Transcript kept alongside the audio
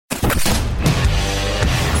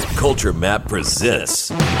Culture Map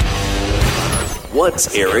presents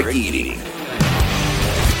What's Eric Eating?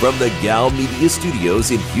 From the Gal Media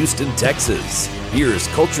Studios in Houston, Texas, here's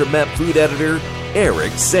Culture Map food editor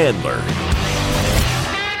Eric Sandler.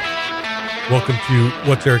 Welcome to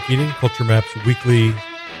What's Eric Eating, Culture Map's weekly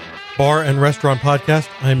bar and restaurant podcast.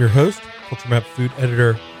 I am your host, Culture Map food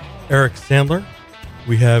editor Eric Sandler.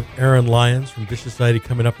 We have Aaron Lyons from Dish Society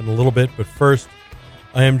coming up in a little bit, but first,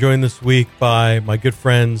 I am joined this week by my good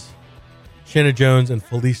friends Shanna Jones and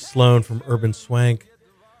Felice Sloan from Urban Swank.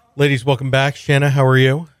 Ladies, welcome back. Shanna, how are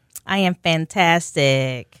you? I am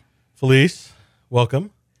fantastic. Felice,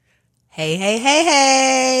 welcome.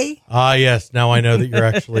 Hey. Ah, yes. Now I know that you're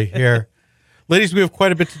actually here. Ladies, we have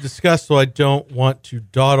quite a bit to discuss, so I don't want to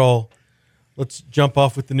dawdle. Let's jump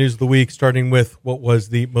off with the news of the week, starting with what was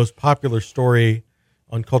the most popular story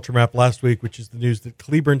on Culture Map last week, which is the news that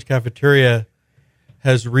Cleburne's Cafeteria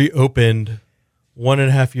has reopened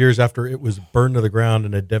 1.5 years after it was burned to the ground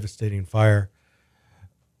in a devastating fire.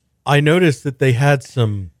 I noticed that they had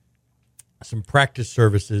some practice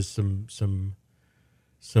services, some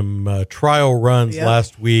trial runs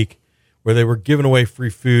last week where they were giving away free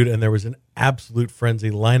food, and there was an absolute frenzy,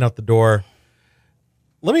 line out the door.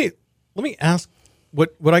 Let me ask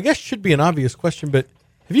what I guess should be an obvious question, but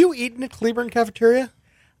have you eaten at Cleburne Cafeteria?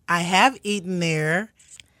 I have eaten there,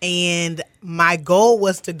 and my goal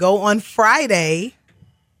was to go on Friday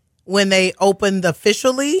when they opened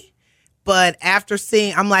officially, but after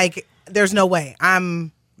seeing, I'm like, there's no way.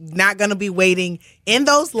 I'm not going to be waiting in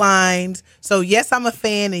those lines. So yes, I'm a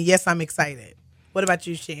fan, and yes, I'm excited. What about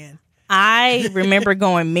you, Shan? I remember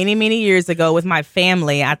going many, many years ago with my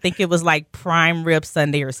family. I think it was like Prime Rib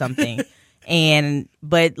Sunday or something.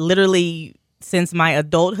 But literally since my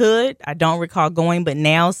adulthood, I don't recall going. But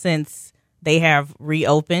now since they have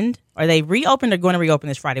reopened, are they reopened or going to reopen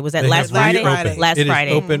this Friday? Was that last Friday? Last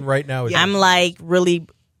Friday. It is open right now. I'm like really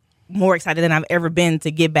more excited than I've ever been to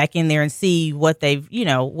get back in there and see what they've,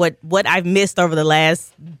 what I've missed over the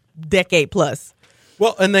last decade plus.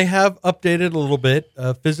 Well, and they have updated a little bit.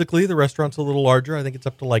 Physically, the restaurant's a little larger. I think it's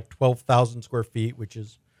up to like 12,000 square feet, which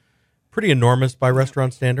is pretty enormous by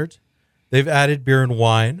restaurant standards. They've added beer and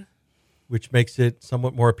wine, which makes it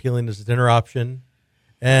somewhat more appealing as a dinner option.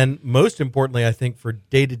 And most importantly, I think for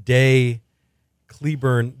day-to-day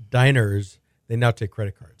Cleburne diners, they now take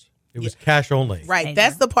credit cards. It was cash only. Right.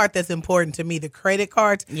 That's the part that's important to me, the credit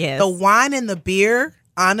cards. Yes. The wine and the beer,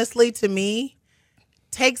 honestly, to me,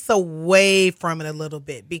 takes away from it a little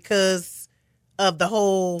bit because of the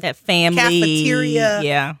whole that family cafeteria.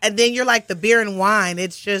 Yeah. And then you're like the beer and wine.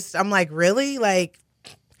 It's just, I'm like, really? Like,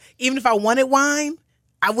 even if I wanted wine,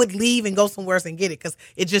 I would leave and go somewhere else and get it because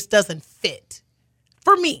it just doesn't fit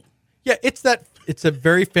for me. Yeah, it's a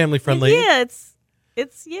very family friendly. Yeah,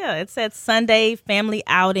 it's that Sunday family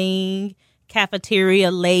outing, cafeteria,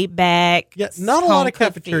 laid back. Yeah, not a lot of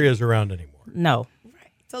cafeterias around anymore. No.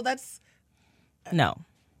 Right. So that's no.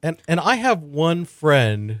 And I have one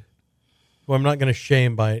friend who I'm not going to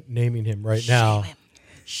shame by naming him right now.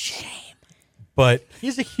 Shame. But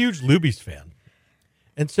he's a huge Luby's fan.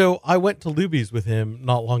 And so I went to Luby's with him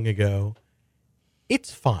not long ago.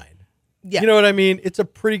 It's fine. Yeah. You know what I mean? It's a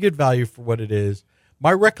pretty good value for what it is.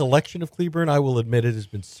 My recollection of Cleburne, I will admit it has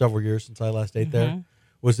been several years since I last ate there,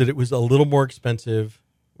 was that it was a little more expensive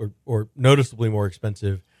or noticeably more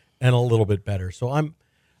expensive and a little bit better. So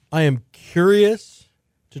I am curious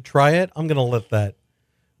to try it. I'm going to let that.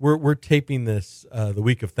 We're taping this the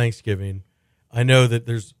week of Thanksgiving. I know that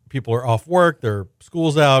there's people are off work, their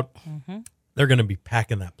school's out. They're going to be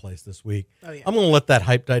packing that place this week. Oh, yeah. I'm going to let that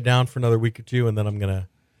hype die down for another week or two, and then I'm going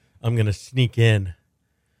to sneak in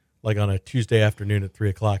like on a Tuesday afternoon at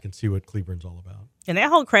 3:00 and see what Cleburne's all about. And that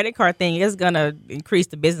whole credit card thing is going to increase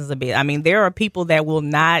the business a bit. I mean, there are people that will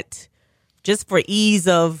not, just for ease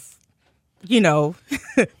of,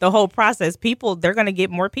 the whole process, they're going to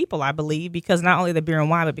get more people, I believe, because not only the beer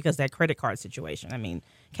and wine, but because that credit card situation. I mean,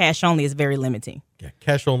 cash only is very limiting. Yeah,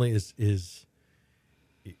 cash only is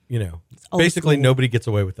basically school. Nobody gets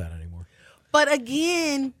away with that anymore. But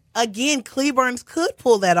again, Cleburne's could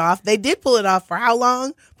pull that off. They did pull it off for how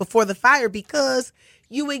long before the fire? Because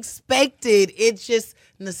you expected. It's just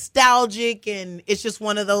nostalgic, and it's just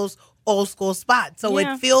one of those old school spots. So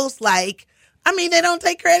it feels like, they don't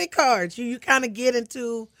take credit cards. You kind of get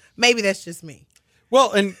into, maybe that's just me.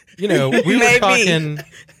 Well, and, we were talking,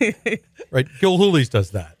 right, Gil Hooley's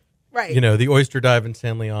does that. Right. The Oyster Dive in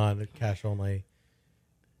San Leon, cash only.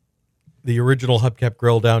 The original Hubcap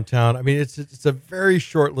Grill downtown. I mean, it's a very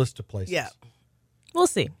short list of places. Yeah. We'll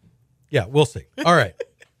see. Yeah, we'll see. All right.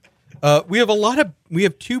 We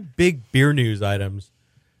have two big beer news items.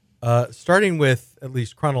 Starting with, at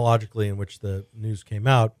least chronologically in which the news came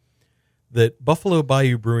out, that Buffalo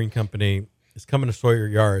Bayou Brewing Company is coming to Sawyer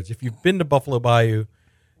Yards. If you've been to Buffalo Bayou,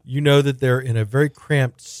 you know that they're in a very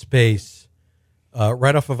cramped space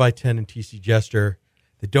right off of I-10 and TC Jester.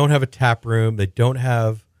 They don't have a tap room. They don't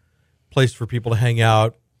have a place for people to hang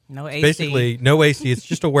out. No AC. Basically, no AC. It's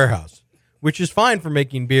just a warehouse, which is fine for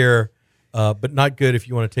making beer, but not good if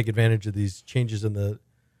you want to take advantage of these changes in the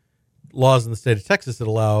laws in the state of Texas that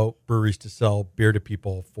allow breweries to sell beer to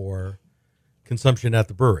people for consumption at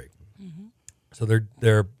the brewery. Mm-hmm. So they're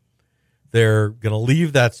going to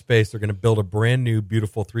leave that space. They're going to build a brand new,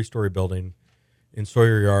 beautiful 3-story building in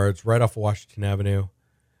Sawyer Yards, right off of Washington Avenue.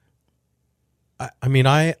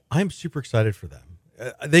 I'm super excited for them.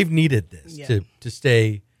 They've needed this to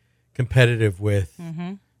stay competitive with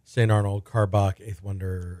St. Arnold, Carbach, Eighth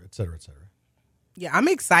Wonder, et cetera, et cetera. Yeah, I'm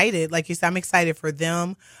excited. Like you said, I'm excited for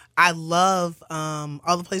them. I love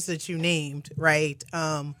all the places that you named, right?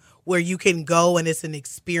 Where you can go and it's an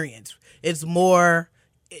experience. It's more,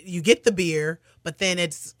 you get the beer, but then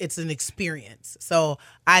it's an experience. So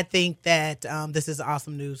I think that this is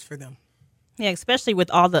awesome news for them. Yeah, especially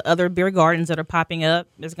with all the other beer gardens that are popping up.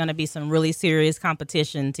 There's going to be some really serious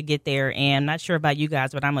competition to get there. And I'm not sure about you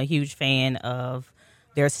guys, but I'm a huge fan of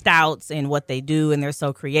their stouts and what they do, and they're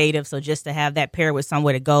so creative. So just to have that pair with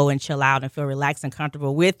somewhere to go and chill out and feel relaxed and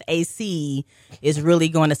comfortable with AC is really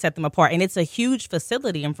going to set them apart. And it's a huge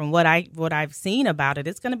facility, and from what I've seen about it,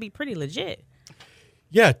 it's going to be pretty legit.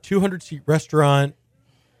 Yeah, 200-seat restaurant,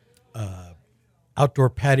 outdoor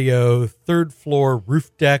patio, 3rd floor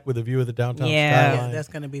roof deck with a view of the downtown skyline. Yeah, that's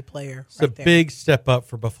going to be player. It's a big step up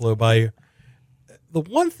for Buffalo Bayou. The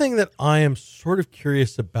one thing that I am sort of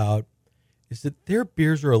curious about is that their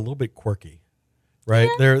beers are a little bit quirky, right?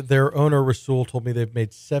 Yeah. Their owner, Rasul, told me they've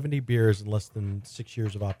made 70 beers in less than 6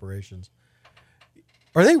 years of operations.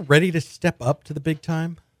 Are they ready to step up to the big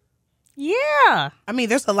time? Yeah. I mean,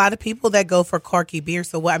 there's a lot of people that go for quirky beer.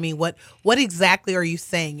 So what exactly are you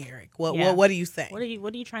saying, Eric? What are you saying? What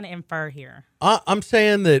are you trying to infer here? I'm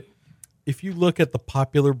saying that if you look at the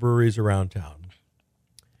popular breweries around town,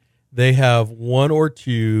 they have 1 or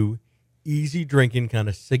 2 easy drinking kind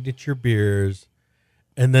of signature beers,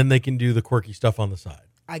 and then they can do the quirky stuff on the side.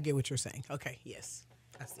 I get what you're saying. Okay, yes.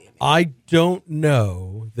 I see it. I don't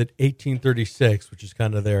know that 1836, which is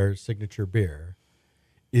kind of their signature beer,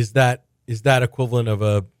 is that equivalent of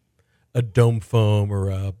a Dome Foam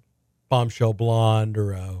or a Bombshell Blonde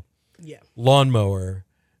or a Lawnmower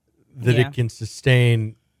that it can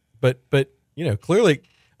sustain. But clearly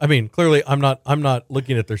I'm not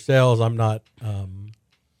looking at their sales. I'm not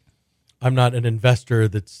an investor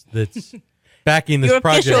that's backing this Your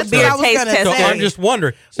project. Official beer taste test. So I'm just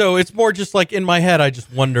wondering. So it's more just like in my head, I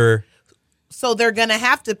just wonder. So they're going to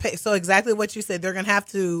have to pay. So exactly what you said, they're going to have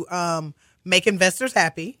to make investors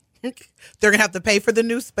happy. They're going to have to pay for the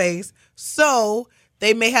new space. So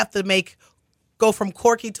they may have to go from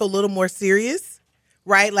quirky to a little more serious,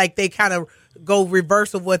 right? Like they kind of go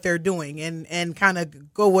reverse of what they're doing and kind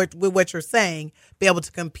of go with what you're saying, be able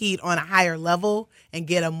to compete on a higher level and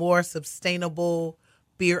get a more sustainable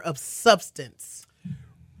beer of substance.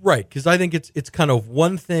 Right, because I think it's kind of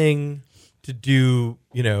one thing to do,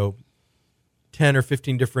 10 or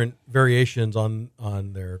 15 different variations on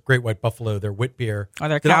their Great White Buffalo, their wit beer. Or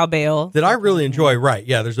their cowbell. That I really enjoy, right.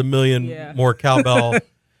 Yeah, there's a million more cowbell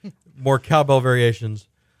variations.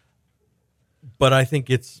 But I think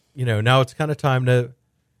it's, now it's kind of time to,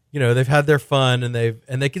 they've had their fun and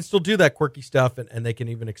they can still do that quirky stuff and they can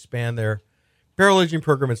even expand their barrel aging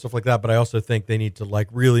program and stuff like that. But I also think they need to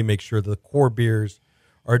really make sure that the core beers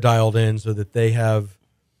are dialed in so that they have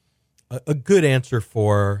a good answer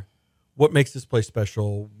for what makes this place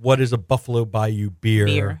special. What is a Buffalo Bayou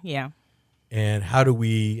beer? Yeah. And how do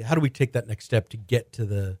we take that next step to get to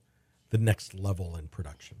the next level in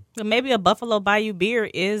production? So maybe a Buffalo Bayou beer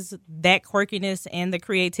is that quirkiness and the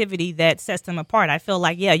creativity that sets them apart. I feel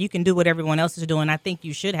like, you can do what everyone else is doing. I think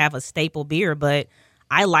you should have a staple beer, but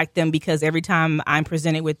I like them because every time I'm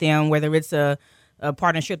presented with them, whether it's a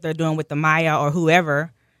partnership they're doing with the Maya or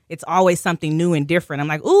whoever, it's always something new and different. I'm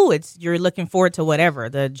like, ooh, you're looking forward to whatever,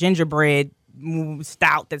 the gingerbread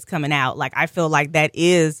stout that's coming out. Like, I feel like that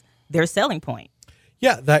is their selling point.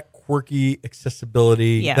 Yeah, that quirky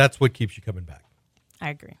accessibility, that's what keeps you coming back. I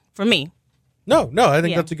agree. For me. No, I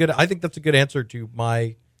think that's a good answer to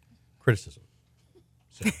my criticism.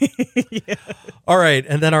 So. All right,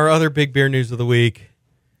 and then our other big beer news of the week.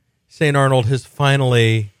 St. Arnold has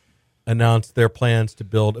finally announced their plans to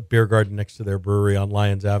build a beer garden next to their brewery on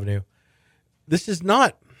Lyons Avenue. This is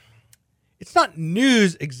not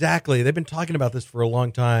news exactly. They've been talking about this for a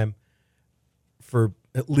long time, for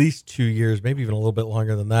at least 2 years, maybe even a little bit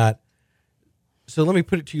longer than that. So let me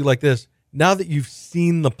put it to you like this. Now that you've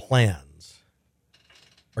seen the plans,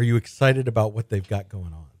 are you excited about what they've got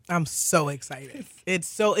going on? I'm so excited.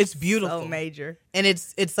 It's beautiful. So major. And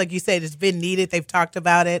it's like you said, it's been needed. They've talked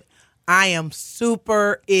about it. I am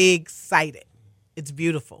super excited. It's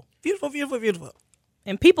beautiful. Beautiful, beautiful, beautiful.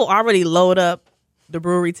 And people already load up the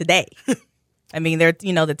brewery today. I mean, they're,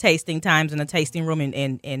 the tasting times in the tasting room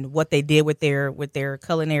and what they did with their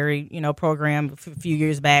culinary, program a few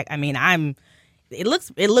years back. I mean, it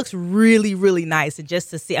looks really, really nice. And just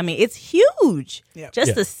to see, I mean, it's huge. Yep.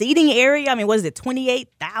 Just the seating area. I mean, what is it,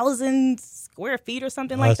 28,000 square feet or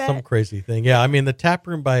something like that? Some crazy thing. Yeah, I mean, the tap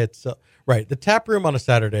room by itself, right. The tap room on a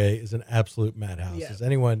Saturday is an absolute madhouse. Yeah. Is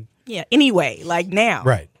anyone? Yeah, anyway, like now.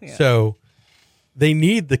 Right. Yeah. So they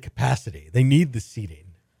need the capacity. They need the seating.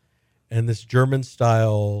 And this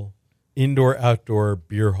German-style indoor-outdoor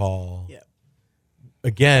beer hall,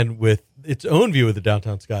 again, with its own view of the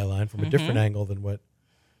downtown skyline from a different angle than what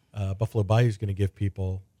Buffalo Bayou is going to give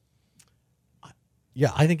people.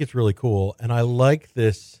 Yeah, I think it's really cool. And I like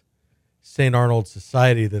this St. Arnold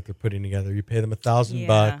Society that they're putting together. You pay them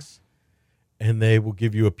 $1,000, and they will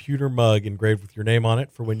give you a pewter mug engraved with your name on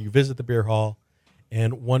it for when you visit the beer hall,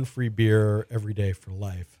 and one free beer every day for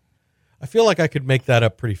life. I feel like I could make that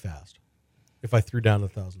up pretty fast if I threw down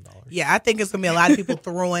 $1,000. Yeah, I think it's gonna be a lot of people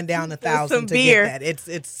throwing down $1,000 to beer. get that.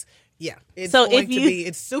 It's So going to be.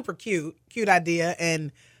 It's super cute idea,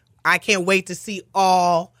 and I can't wait to see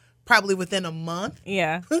all probably within a month.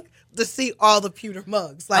 Yeah. To see all the pewter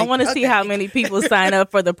mugs. I want to see how many people sign up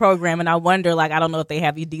for the program, and I wonder, I don't know if they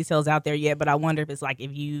have these details out there yet, but I wonder if it's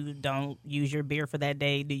if you don't use your beer for that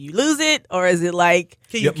day, do you lose it, or is it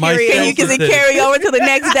can you carry over to the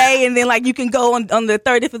next day, and then you can go on the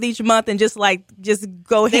 30th of each month and just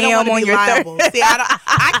go they ham on your liable. See,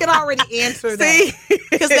 I can already answer that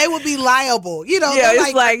because they would be liable. Yeah,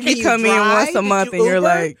 it's you come in once a month and you're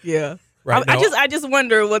like, yeah. Right, I just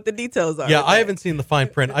wonder what the details are. Yeah, I haven't seen the fine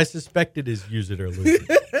print. I suspect it is use it or lose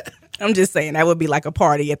it. I'm just saying that would be like a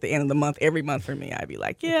party at the end of the month, every month for me. I'd be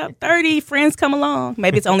like, 30 friends come along.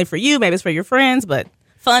 Maybe it's only for you, maybe it's for your friends, but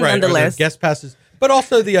fun nonetheless. Guest passes, but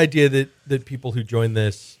also the idea that people who join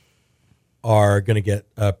this are going to get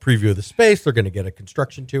a preview of the space. They're going to get a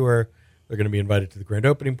construction tour. They're going to be invited to the grand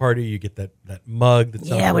opening party. You get that mug. That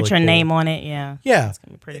sounds with your cool. name on it. Yeah. Yeah. It's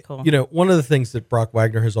going to be pretty cool. One of the things that Brock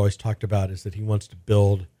Wagner has always talked about is that he wants to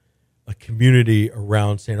build a community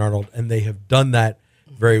around St. Arnold, and they have done that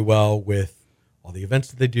very well with all the events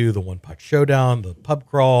that they do, the One Puck Showdown, the pub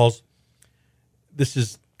crawls. This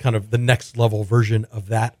is kind of the next level version of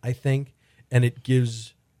that, I think, and it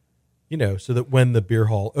gives, so that when the beer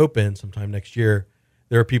hall opens sometime next year,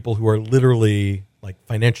 there are people who are literally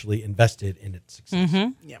financially invested in its success.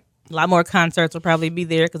 Mm-hmm. Yeah, a lot more concerts will probably be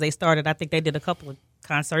there because they started. I think they did a couple of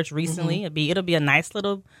concerts recently. Mm-hmm. It'll be a nice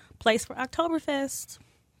little place for Oktoberfest.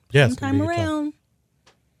 Yeah, sometime around.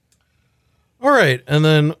 All right, and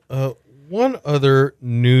then one other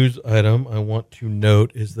news item I want to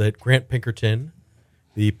note is that Grant Pinkerton,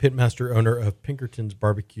 the pitmaster owner of Pinkerton's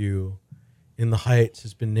Barbecue in the Heights,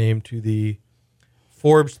 has been named to the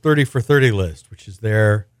Forbes 30 for 30 list, which is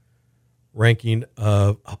their ranking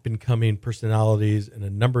of up-and-coming personalities in a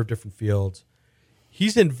number of different fields.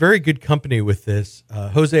 He's in very good company with this.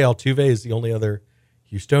 Jose Altuve is the only other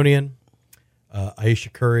Houstonian.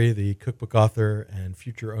 Aisha Curry, the cookbook author and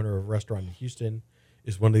future owner of a restaurant in Houston,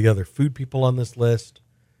 is one of the other food people on this list.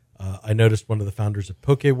 I noticed one of the founders of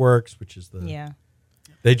Pokeworks, which is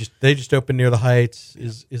they just opened near the Heights,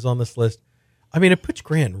 is on this list. I mean, it puts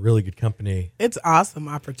Grant in really good company. It's awesome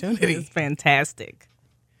opportunity. It's fantastic.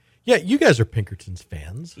 Yeah, you guys are Pinkerton's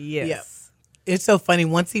fans. Yes. Yep. It's so funny.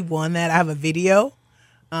 Once he won that, I have a video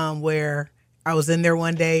where I was in there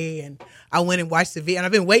one day and I went and watched the video. And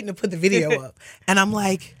I've been waiting to put the video up. And I'm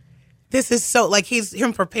like, this is so, he's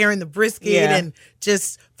him preparing the brisket and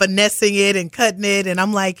just finessing it and cutting it. And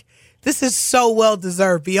I'm like, this is so well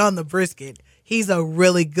deserved beyond the brisket. He's a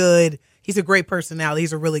great personality.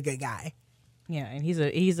 He's a really good guy. Yeah, and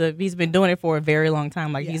he's been doing it for a very long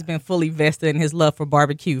time. He's been fully vested in his love for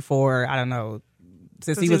barbecue for, I don't know,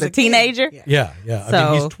 since he was a teenager. Yeah. So,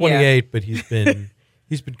 I mean, he's 28, but he's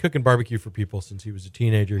been cooking barbecue for people since he was a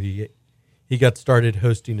teenager. He got started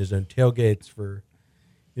hosting his own tailgates for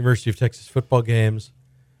the University of Texas football games.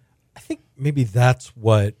 I think maybe that's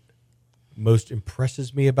what most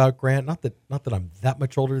impresses me about Grant. Not that I'm that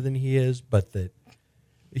much older than he is, but that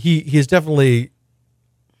he is definitely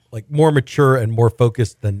more mature and more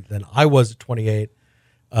focused than I was at 28,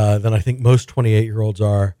 than I think most 28-year-olds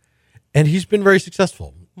are. And he's been very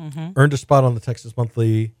successful. Mm-hmm. Earned a spot on the Texas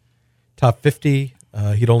Monthly Top 50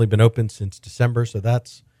 He'd only been open since December, so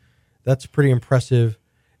that's pretty impressive.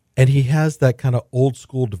 And he has that kind of old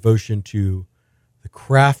school devotion to the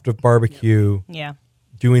craft of barbecue. Yeah.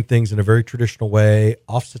 Doing things in a very traditional way.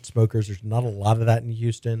 Offset smokers. There's not a lot of that in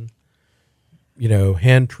Houston.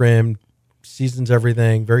 Hand trimmed, seasons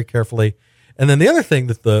everything very carefully. And then the other thing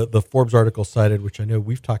that the Forbes article cited, which I know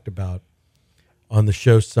we've talked about on the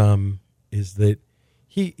show some, is that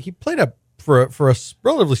he played for a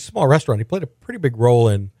relatively small restaurant. He played a pretty big role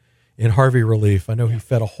in Harvey relief. I know he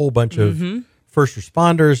fed a whole bunch of first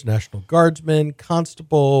responders, National Guardsmen,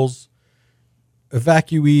 constables,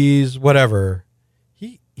 evacuees, whatever.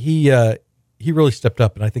 He really stepped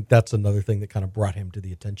up, and I think that's another thing that kind of brought him to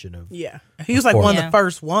the attention of. Yeah, he was like one of the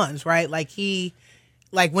first ones, right? Like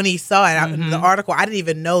when he saw it, the article, I didn't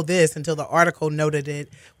even know this until the article noted it,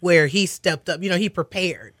 where he stepped up. He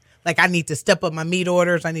prepared. Like, I need to step up my meat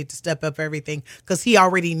orders. I need to step up everything, because he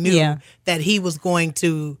already knew that he was going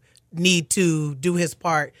to need to do his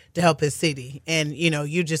part to help his city. And,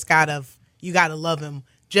 you just gotta love him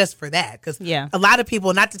just for that. Because a lot of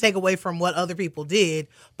people, not to take away from what other people did,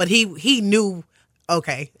 but he knew,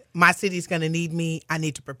 okay, my city's going to need me. I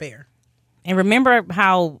need to prepare. And remember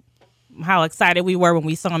how excited we were when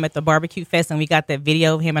we saw him at the barbecue fest and we got that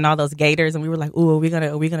video of him and all those gators, and we were like, ooh, are we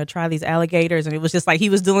gonna try these alligators? And it was just like he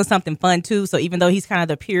was doing something fun too. So even though he's kind of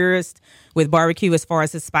the purist with barbecue as far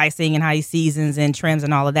as his spicing and how he seasons and trims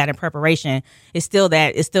and all of that in preparation, it's still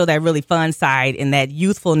that really fun side and that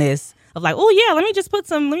youthfulness of like, oh yeah, let me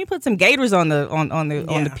put some gators on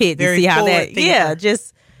the pit and see how that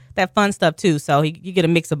just that fun stuff too. So you get a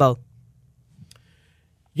mix of both.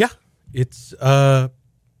 Yeah, it's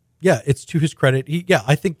it's to his credit.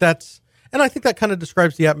 I think that kind of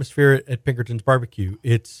describes the atmosphere at Pinkerton's Barbecue.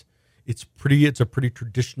 It's a pretty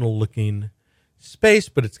traditional looking space,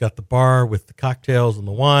 but it's got the bar with the cocktails and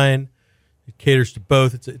the wine. It caters to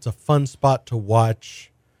both. It's a fun spot to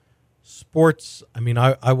watch sports. I mean,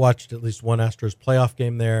 I watched at least one Astros playoff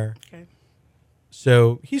game there. Okay.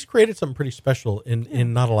 So he's created something pretty special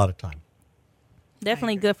in not a lot of time.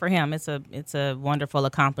 Definitely good for him. It's a wonderful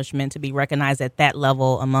accomplishment to be recognized at that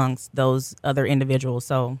level amongst those other individuals.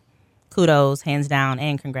 So kudos, hands down,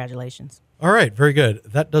 and congratulations. All right, very good.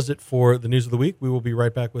 That does it for the news of the week. We will be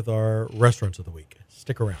right back with our restaurants of the week.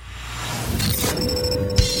 Stick around.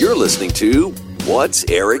 You're listening to What's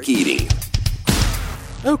Eric Eating?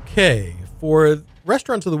 Okay, for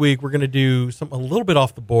restaurants of the week, we're going to do something a little bit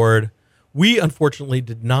off the board. We, unfortunately,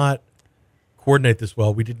 did not coordinate this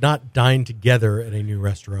well. We did not dine together at a new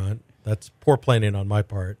restaurant. That's poor planning on my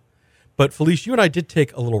part. But Felice, you and I did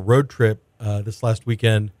take a little road trip this last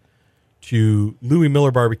weekend to Louis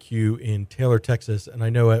Miller Barbecue in Taylor, Texas. And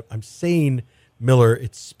I know I'm saying Miller,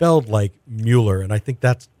 it's spelled like Mueller. And I think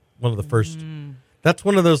that's one of the first, that's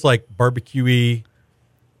one of those like barbecue-y,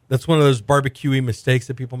 that's one of those barbecue-y mistakes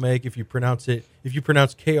that people make. If you pronounce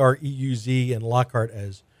Kreuz and Lockhart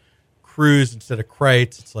as Cruz instead of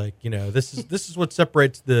Kreitz, it's like, this is what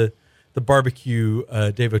separates the barbecue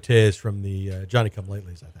devotees from the Johnny Come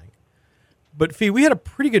Latelys, I think. But Fee, we had a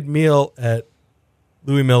pretty good meal at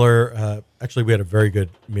Louis Miller. Actually, we had a very good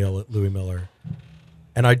meal at Louis Miller,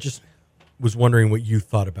 and I just was wondering what you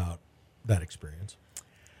thought about that experience.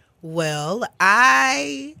 Well,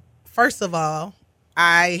 first of all,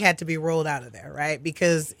 I had to be rolled out of there, right?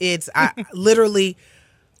 Because I literally,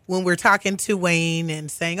 when we're talking to Wayne and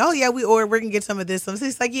saying, oh, yeah, we're going to get some of this. So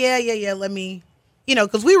he's like, yeah, let me,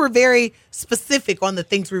 because we were very specific on the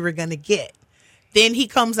things we were going to get. Then he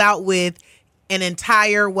comes out with an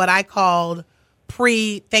entire, what I called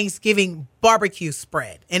pre-Thanksgiving barbecue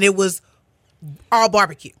spread. And it was all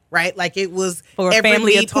barbecue, right? Like it was for a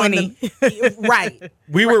family of 20. Right.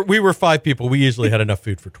 We were 5 people. We usually had enough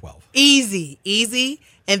food for 12. Easy.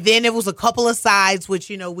 And then it was a couple of sides, which,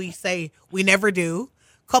 we say we never do.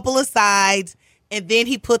 Couple of sides. And then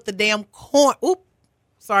he put the damn corn. Oop.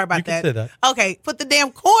 Sorry about that. You can say that. Okay. Put the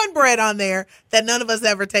damn cornbread on there that none of us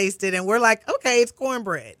ever tasted. And we're like, okay, it's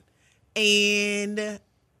cornbread. And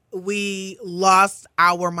we lost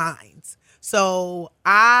our minds. So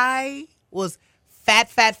I was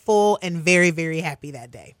fat, full, and very, very happy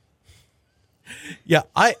that day. Yeah,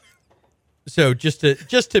 so just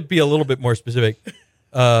to be a little bit more specific,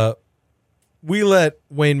 we let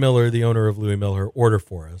Wayne Miller, the owner of Louis Miller, order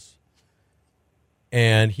for us.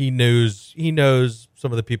 And he knows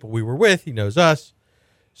some of the people we were with. He knows us.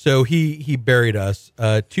 So he buried us.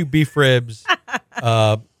 2 beef ribs,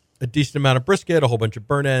 a decent amount of brisket, a whole bunch of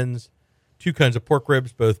burnt ends, 2 kinds of pork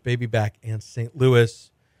ribs, both baby back and St. Louis,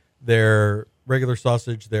 their regular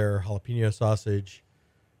sausage, their jalapeno sausage,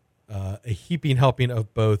 a heaping helping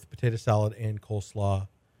of both potato salad and coleslaw,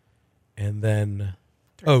 and then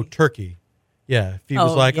Oh, turkey. Yeah. He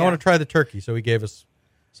was like, I yeah. want to try the turkey. So he gave us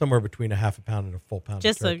somewhere between a half a pound and a full pound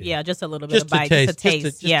Just of a turkey. just a little bit Just of to bite, taste. just a taste.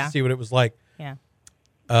 Just yeah. to see what it was like. Yeah.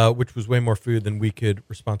 Which was way more food than we could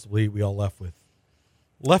responsibly eat. We all left with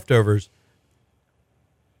leftovers.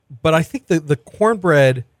 But I think the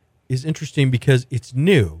cornbread is interesting because it's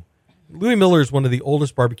new. Louis Miller is one of the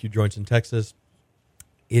oldest barbecue joints in Texas.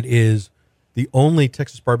 It is the only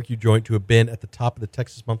Texas barbecue joint to have been at the top of the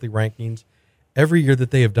Texas monthly rankings every year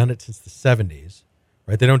that they have done it since the 70s.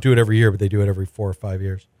 Right? They don't do it every year, but they do it every 4 or 5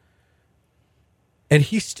 years. And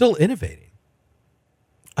he's still innovating.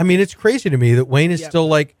 I mean, it's crazy to me that Wayne is still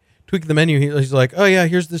like tweaking the menu. He's like, oh yeah,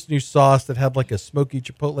 here's this new sauce that had like a smoky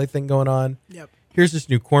chipotle thing going on. Yep. Here's this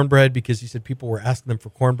new cornbread because he said people were asking them for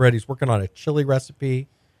cornbread. He's working on a chili recipe.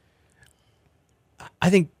 I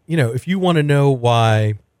think, if you want to know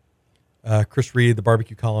why Chris Reed, the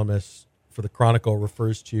barbecue columnist for the Chronicle,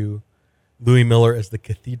 refers to Louis Miller as the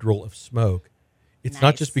Cathedral of Smoke, it's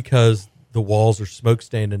not just because the walls are smoke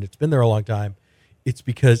stained and it's been there a long time. It's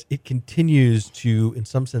because it continues to, in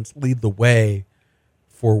some sense, lead the way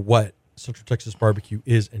for what Central Texas barbecue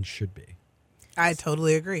is and should be. I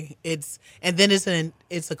totally agree. It's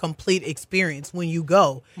a complete experience when you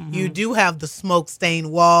go. Mm-hmm. You do have the smoke stained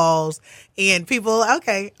walls and people,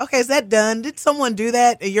 okay, is that done? Did someone do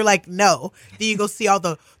that? And you're like, no. Then you go see all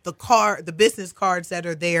the business cards that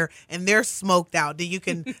are there and they're smoked out. Then you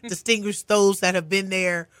can distinguish those that have been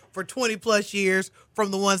there for 20 plus years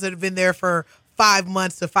from the ones that have been there for 5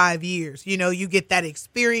 months to 5 years. You get that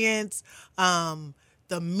experience,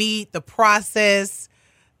 the meat, the process.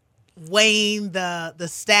 Wayne, the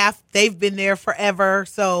staff, they've been there forever.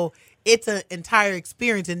 So it's an entire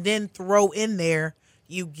experience. And then throw in there,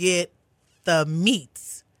 you get the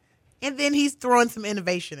meats. And then he's throwing some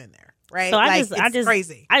innovation in there, right? So it's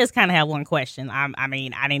crazy. I just kind of have one question. I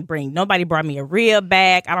mean, nobody brought me a rib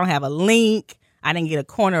back. I don't have a link. I didn't get a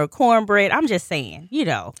corner of cornbread. I'm just saying,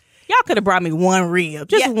 y'all could have brought me one rib,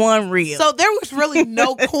 one rib. So there was really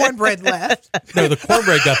no cornbread left. No, the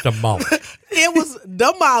cornbread got demolished. It was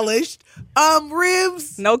demolished.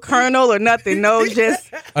 Ribs. No kernel or nothing. No,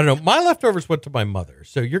 just. I don't know. My leftovers went to my mother,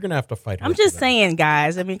 so you're going to have to fight her. I'm just saying,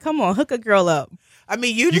 guys. I mean, come on, hook a girl up. I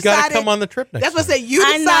mean, you got to come on the trip next That's what I time. said. You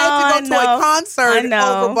decided to go to a concert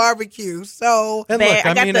over barbecue. So and look,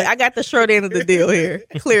 I got the short end of the deal here,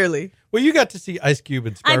 clearly. Well, you got to see Ice Cube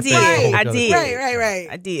and Scarface. I did. Right.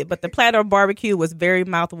 I did. But the platter of barbecue was very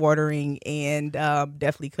mouth-watering and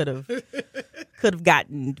definitely could have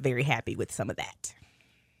gotten very happy with some of that.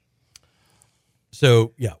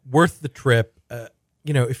 So, yeah, worth the trip.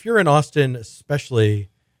 If you're in Austin, especially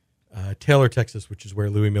Taylor, Texas, which is where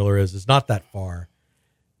Louis Miller is not that far.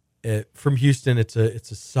 From Houston, it's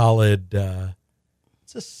a solid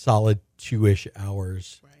 2-ish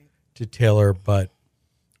hours to Taylor, but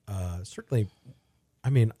certainly, I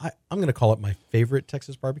mean, I'm going to call it my favorite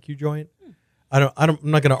Texas barbecue joint. I'm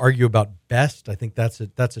not going to argue about best. I think that's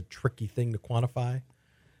a tricky thing to quantify.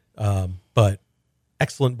 But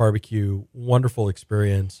excellent barbecue, wonderful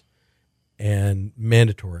experience, and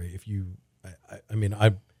mandatory. If you,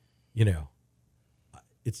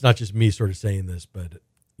 it's not just me sort of saying this, but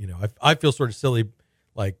I feel sort of silly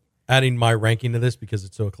like adding my ranking to this because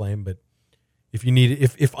it's so acclaimed. But if you need,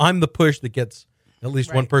 if I'm the push that gets at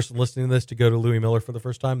least one person listening to this to go to Louis Miller for the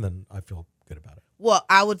first time, then I feel good about it. Well,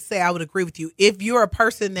 I would agree with you. If you're a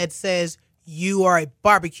person that says you are a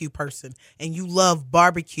barbecue person and you love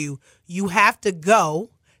barbecue, you have to go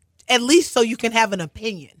at least so you can have an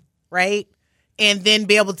opinion, right? And then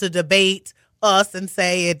be able to debate us and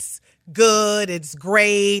say it's good, it's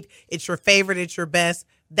great, it's your favorite, it's your best.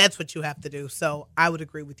 That's what you have to do. So I would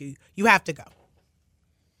agree with you. You have to go.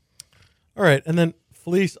 All right. And then,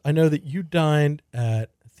 Felice, I know that you dined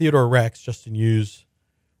at Theodore Rex, Justin Yu's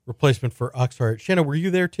replacement for Oxheart. Shanna, were you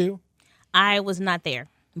there too? I was not there,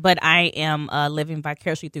 but I am living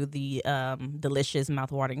vicariously through the delicious,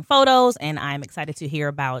 mouth-watering photos, and I'm excited to hear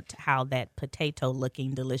about how that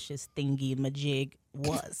potato-looking, delicious thingy-majig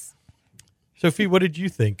was. Sophie, what did you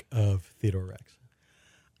think of Theodore Rex?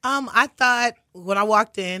 I thought when I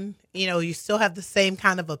walked in, you still have the same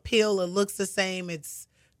kind of appeal. It looks the same. It's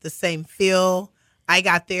the same feel. I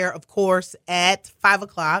got there, of course, at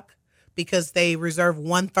 5:00 because they reserve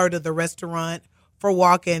 1/3 of the restaurant for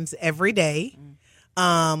walk-ins every day.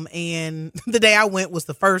 And the day I went was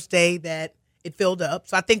the first day that it filled up.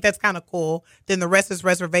 So I think that's kind of cool. Then the rest is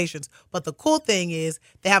reservations. But the cool thing is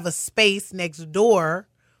they have a space next door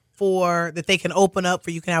that they can open up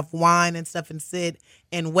for you can have wine and stuff and sit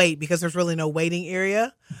and wait because there's really no waiting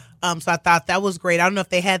area. So I thought that was great. I don't know if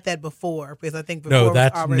they had that before because I think before no,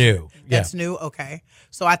 that's new. That's new. Okay.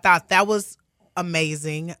 So I thought that was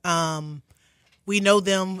amazing. We know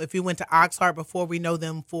them, if you went to Oxheart before, we know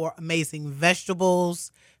them for amazing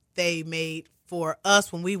vegetables. They made, for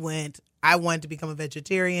us when we went, I wanted to become a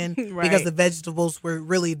vegetarian Right. because the vegetables were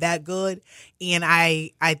really that good. And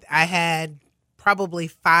I had probably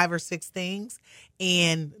 5 or 6 things,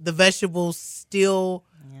 and the vegetables still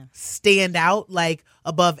stand out like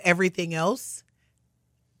above everything else.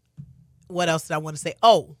 What else did I want to say?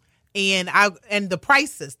 Oh, and the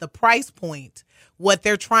prices, the price point, what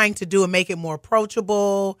they're trying to do and make it more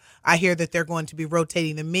approachable. I hear that they're going to be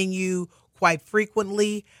rotating the menu quite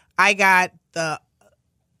frequently. I got the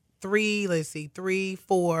 3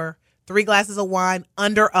 glasses of wine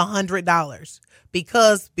under $100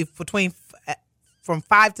 because between from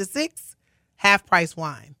 5 to 6, half price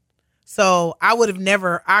wine. So I would have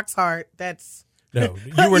never Oxheart. That's No,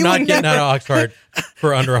 you were not getting out of Oxheart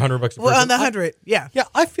for under $100 a person. well, under 100. Yeah. Yeah,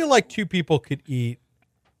 I feel like 2 people could eat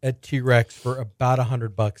at T-Rex for about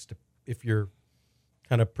 $100 if you're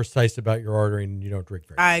kind of precise about your ordering and you don't drink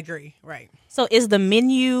very much. I agree. Right. So is the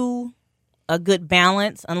menu a good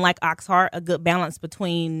balance, unlike Oxheart, a good balance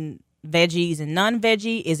between veggies and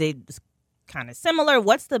non-veggie? Is it kind of similar?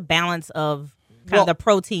 What's the balance of kind of the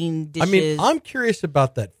protein dishes? I mean, I'm curious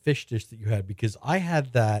about that fish dish that you had because I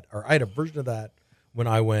had that, or I had a version of that when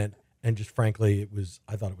I went, and just frankly,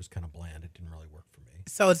 I thought it was kind of bland. It didn't really work for me.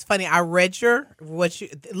 So it's funny. I read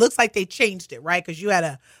it looks like they changed it, right? Because you had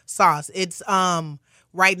a sauce. It's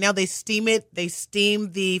right now they steam it. They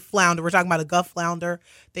steam the flounder. We're talking about a guff flounder.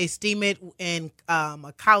 They steam it in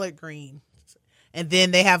a collard green, and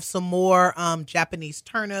then they have some more Japanese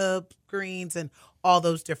turnip greens and all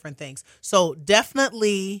those different things. So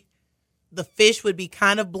definitely, the fish would be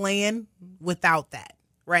kind of bland without that,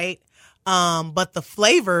 right? But the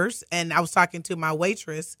flavors, and I was talking to my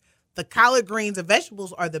waitress, the collard greens and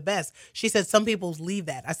vegetables are the best. She said some people leave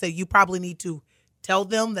that. I said you probably need to tell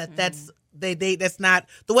them that that's not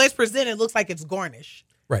the way it's presented. It looks like it's garnish.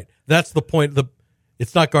 Right. That's the point.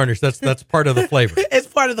 It's not garnish. That's part of the flavor. It's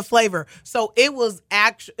part of the flavor. So it was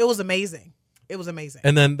amazing. It was amazing.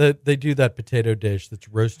 And then they do that potato dish that's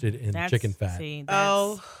roasted in chicken fat.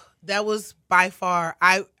 That was by far.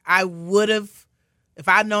 I would have, if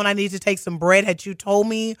I'd known I needed to take some bread, had you told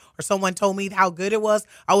me or someone told me how good it was,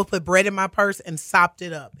 I would put bread in my purse and sopped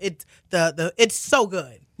it up. It's so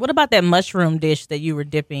good. What about that mushroom dish that you were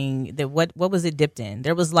dipping? What was it dipped in?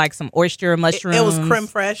 There was like some oyster mushrooms. It was creme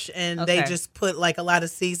fraiche, and Okay. they just put like a lot of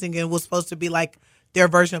seasoning. And it was supposed to be like their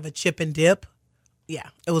version of a chip and dip. Yeah,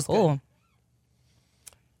 it was cool. good.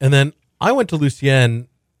 And then I went to Lucien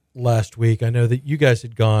last week. I know that you guys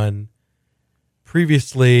had gone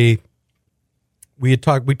previously. We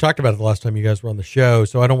talked about it the last time you guys were on the show,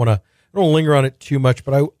 so I don't want to linger on it too much.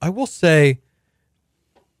 But I will say,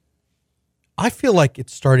 I feel like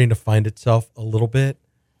it's starting to find itself a little bit.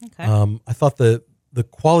 Okay. I thought the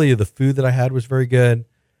quality of the food that I had was very good.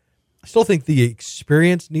 I still think the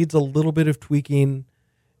experience needs a little bit of tweaking.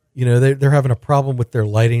 You know, they're having a problem with their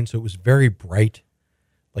lighting, so it was very bright.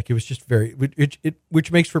 Like it was just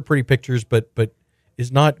which makes for pretty pictures, but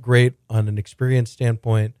is not great on an experience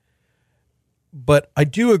standpoint. But I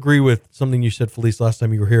do agree with something you said, Felice, last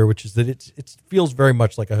time you were here, which is that it feels very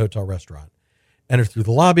much like a hotel restaurant. Enter through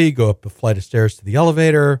the lobby, go up a flight of stairs to the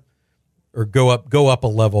elevator, or go up a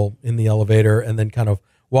level in the elevator, and then kind of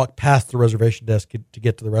walk past the reservation desk to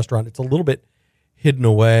get to the restaurant. It's a little bit hidden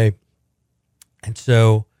away, and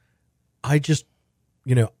so I just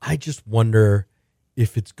wonder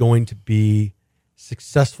if it's going to be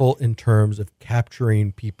successful in terms of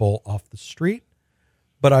capturing people off the street.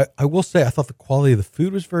 But I will say I thought the quality of the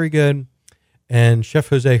food was very good. And Chef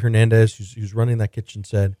Jose Hernandez, who's running that kitchen,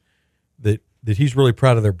 said that he's really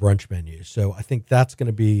proud of their brunch menu. So I think that's going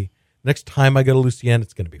to be, next time I go to Lucien,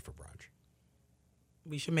 it's going to be for brunch.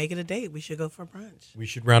 We should make it a date. We should go for brunch. We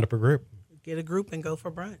should round up a group. Get a group and go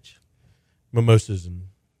for brunch. Mimosas and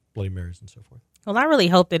Bloody Marys and so forth. Well, I really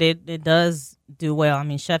hope that it does do well. I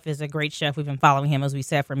mean, Chef is a great chef. We've been following him, as we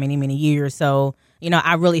said, for many, many years. So,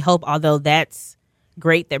 I really hope, although that's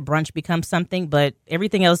great, that brunch becomes something, but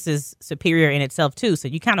everything else is superior in itself, too. So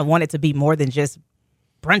you kind of want it to be more than just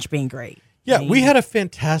brunch being great. Yeah, we had a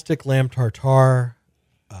fantastic lamb tartare.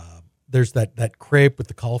 There's that crepe with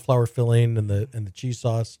the cauliflower filling and the cheese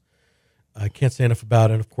sauce. I can't say enough about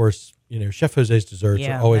it. And of course, Chef Jose's desserts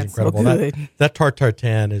are always incredible. So good. That tart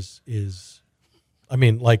tartan is I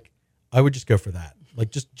mean, like, I would just go for that.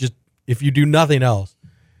 Like, just if you do nothing else,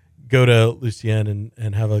 go to Lucien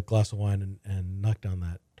and have a glass of wine and knock down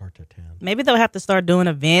that tart tartan. Maybe they'll have to start doing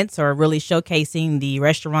events or really showcasing the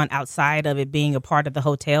restaurant outside of it being a part of the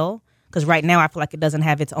hotel. Because right now I feel like it doesn't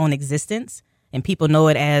have its own existence, and people know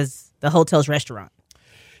it as the hotel's restaurant.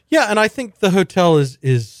 Yeah, and I think the hotel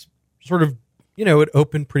is sort of, it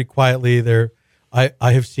opened pretty quietly there. I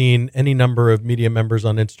have seen any number of media members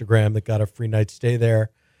on Instagram that got a free night stay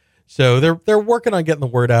there. So they're working on getting the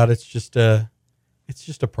word out. It's just a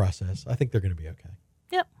process. I think they're going to be okay.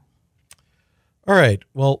 Yep. All right.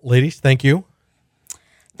 Well, ladies, thank you.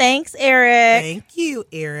 Thanks, Eric. Thank you,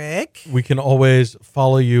 Eric. We can always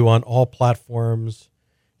follow you on all platforms,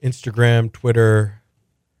 Instagram, Twitter,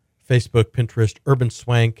 Facebook, Pinterest, Urban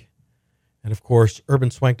Swank, and of course,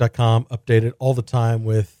 urbanswank.com, updated all the time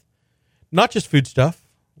with not just food stuff,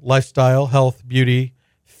 lifestyle, health, beauty,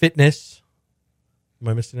 fitness. Am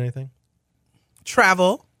I missing anything?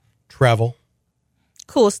 Travel.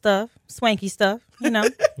 Cool stuff, swanky stuff,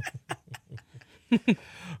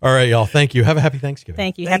 All right, y'all. Thank you. Have a happy Thanksgiving.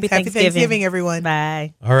 Thank you. Thanks. Happy Thanksgiving, everyone.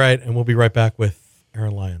 Bye. All right, and we'll be right back with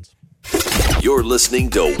Aaron Lyons. You're listening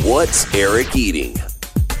to What's Eric Eating?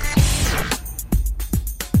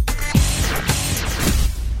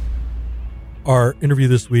 Our interview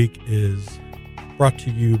this week is brought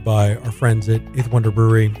to you by our friends at Eighth Wonder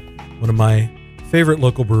Brewery, one of my favorite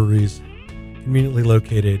local breweries, conveniently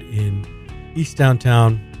located in East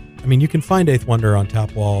Downtown. I mean, you can find Eighth Wonder on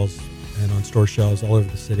tap walls and on store shelves all over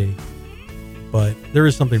the city, but there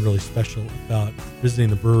is something really special about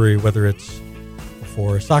visiting the brewery, whether it's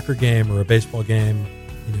before a soccer game or a baseball game.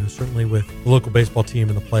 Certainly with the local baseball team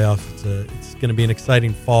in the playoffs, it's going to be an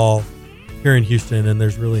exciting fall here in Houston, and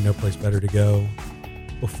there's really no place better to go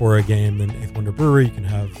before a game than Eighth Wonder Brewery. You can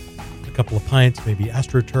have a couple of pints, maybe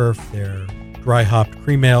AstroTurf, their dry hopped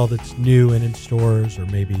cream ale that's new and in stores, or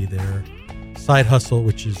maybe their Side Hustle,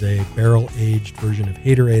 which is a barrel-aged version of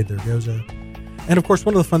Haterade, their Goza. And of course,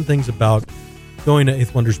 one of the fun things about going to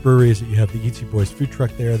Eighth Wonder's Brewery is that you have the Eatsy Boys food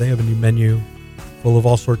truck there. They have a new menu full of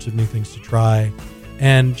all sorts of new things to try.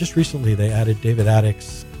 And just recently, they added David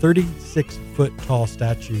Attick's 36-foot tall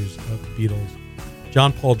statues of the Beatles,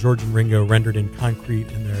 John, Paul, George, and Ringo, rendered in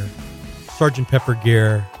concrete in their Sgt. Pepper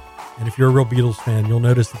gear. And if you're a real Beatles fan, you'll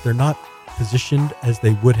notice that they're not positioned as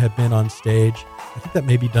they would have been on stage. I think that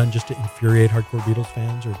may be done just to infuriate hardcore Beatles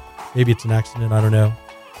fans, or maybe it's an accident, I don't know.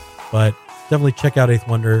 But definitely check out Eighth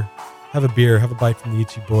Wonder, have a beer, have a bite from the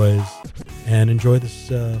Eatsy Boys, and enjoy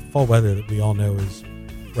this fall weather that we all know is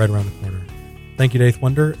right around the corner. Thank you to Eighth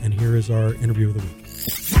Wonder, and here is our interview of the week.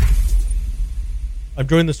 I'm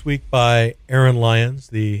joined this week by Aaron Lyons,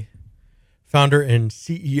 the founder and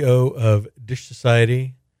CEO of Dish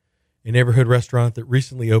Society, a neighborhood restaurant that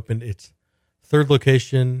recently opened its third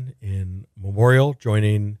location in Memorial,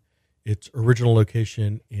 joining its original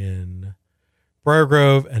location in Briar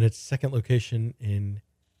Grove and its second location in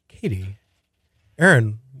Katy.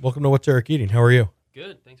 Aaron, welcome to What's Eric Eating. How are you?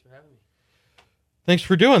 Good. Thanks for having me. Thanks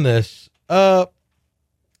for doing this. Why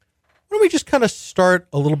don't we just kind of start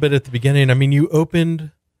a little bit at the beginning? I mean, you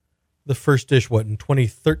opened the first dish, in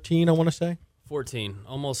 2013, I want to say? 14.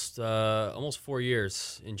 Almost 4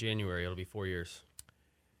 years in January. It'll be 4 years.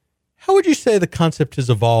 How would you say the concept has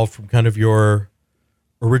evolved from kind of your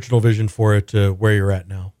original vision for it to where you're at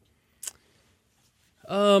now?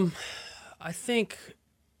 I think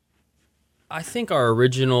our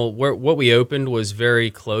original, what we opened was very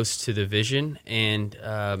close to the vision. And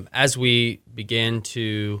as we began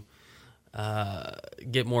to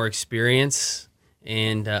get more experience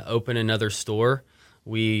and open another store,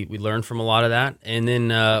 we learned from a lot of that. And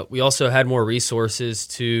then we also had more resources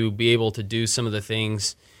to be able to do some of the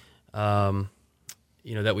things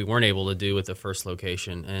that we weren't able to do with the first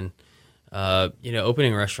location. And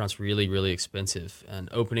opening a restaurant's really, really expensive. And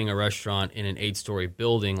opening a restaurant in an 8-story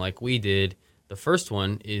building like we did, the first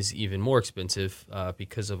one, is even more expensive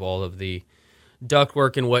because of all of the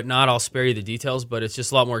ductwork and whatnot. I'll spare you the details, but it's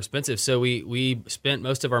just a lot more expensive. So we spent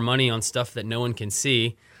most of our money on stuff that no one can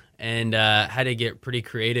see, and had to get pretty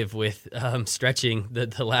creative with stretching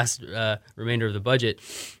the last remainder of the budget.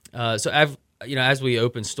 So as we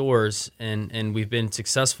open stores and we've been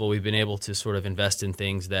successful, we've been able to sort of invest in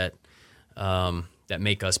things that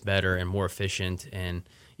make us better and more efficient, and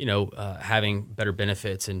having better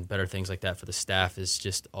benefits and better things like that for the staff is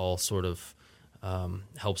just all sort of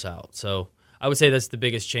helps out. So I would say that's the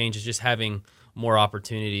biggest change, is just having more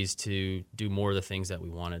opportunities to do more of the things that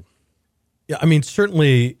we wanted. Yeah, I mean,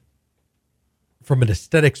 certainly from an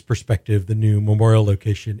aesthetics perspective, the new Memorial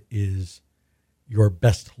location is your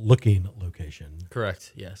best looking location.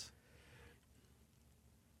 Correct, yes.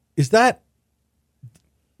 Was that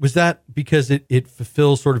because it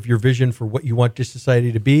fulfills sort of your vision for what you want Dish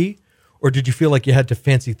Society to be? Or did you feel like you had to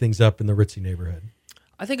fancy things up in the ritzy neighborhood?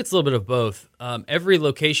 I think it's a little bit of both. Every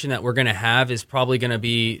location that we're going to have is probably going to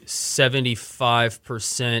be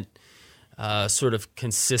 75% sort of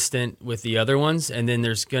consistent with the other ones, and then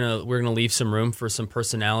we're gonna leave some room for some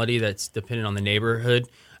personality that's dependent on the neighborhood.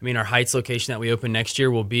 I mean, our Heights location that we open next year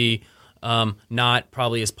will be not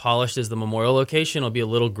probably as polished as the Memorial location. It'll be a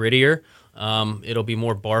little grittier. It'll be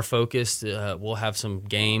more bar focused. We'll have some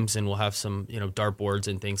games and we'll have some dartboards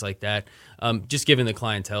and things like that. Just given the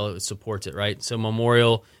clientele, it supports it, right? So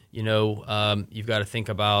Memorial, you've got to think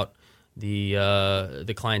about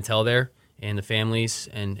the clientele there and the families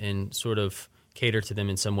and sort of cater to them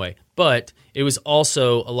in some way. But it was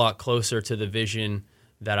also a lot closer to the vision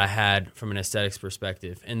that I had from an aesthetics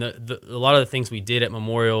perspective. And a lot of the things we did at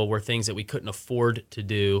Memorial were things that we couldn't afford to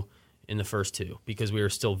do in the first two because we were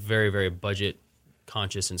still very, very budget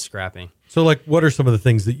conscious and scrapping. So, like, what are some of the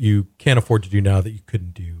things that you can't afford to do now that you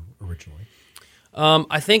couldn't do originally?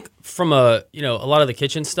 I think from a lot of the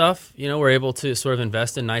kitchen stuff, we're able to sort of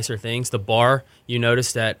invest in nicer things. The bar, you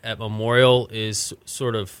notice that at Memorial is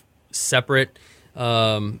sort of separate.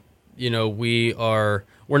 We're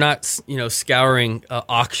not scouring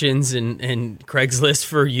auctions and Craigslist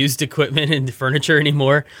for used equipment and furniture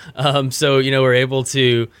anymore. So we're able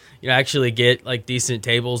to actually get like decent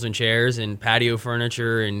tables and chairs and patio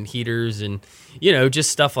furniture and heaters and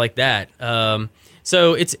just stuff like that.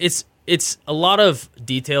 So it's a lot of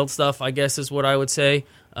detailed stuff, I guess, is what I would say,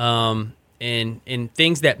 and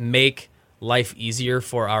things that make life easier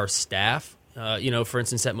for our staff. For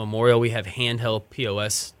instance, at Memorial, we have handheld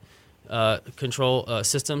POS control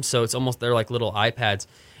systems, so it's almost they're like little iPads,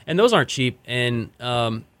 and those aren't cheap. And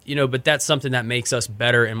but that's something that makes us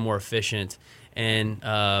better and more efficient, and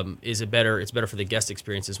it's better for the guest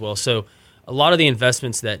experience as well. So a lot of the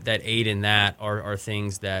investments that aid in that are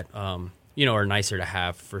things that are nicer to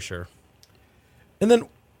have for sure. And then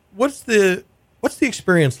what's the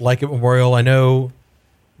experience like at Memorial? I know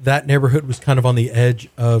that neighborhood was kind of on the edge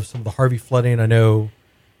of some of the Harvey flooding. I know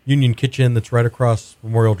Union Kitchen, that's right across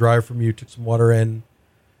Memorial Drive from you, took some water in.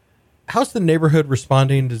 How's the neighborhood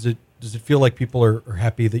responding? Does it feel like people are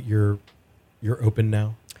happy that you're open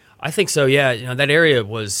now? I think so. Yeah, that area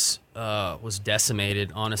was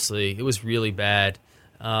decimated. Honestly, it was really bad.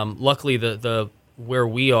 Luckily, the where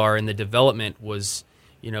we are in the development was,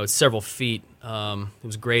 it's several feet. It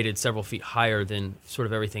was graded several feet higher than sort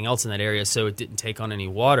of everything else in that area, so it didn't take on any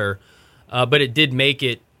water. But it did make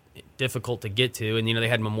it difficult to get to. And, they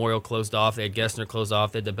had Memorial closed off. They had Gessner closed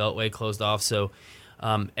off. They had the Beltway closed off. So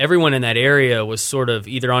everyone in that area was sort of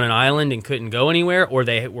either on an island and couldn't go anywhere, or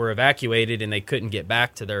they were evacuated and they couldn't get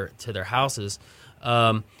back to their houses.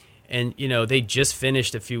 And, they just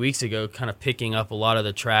finished a few weeks ago kind of picking up a lot of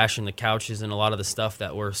the trash and the couches and a lot of the stuff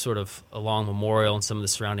that were sort of along Memorial and some of the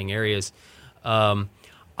surrounding areas.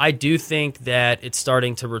 I do think that it's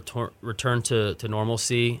starting to return to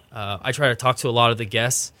normalcy. I try to talk to a lot of the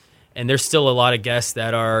guests, and there's still a lot of guests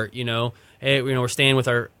that are, hey, we're staying with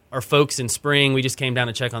our folks in spring. We just came down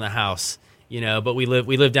to check on the house, but we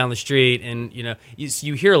live down the street, and,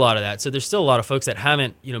 you hear a lot of that. So there's still a lot of folks that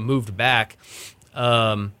haven't, moved back.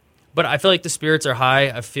 But I feel like the spirits are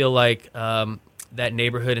high. I feel like that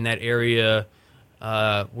neighborhood in that area,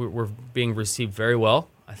 we're being received very well.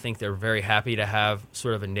 I think they're very happy to have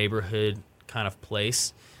sort of a neighborhood kind of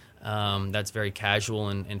place that's very casual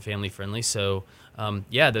and family friendly. So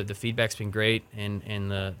the feedback's been great, and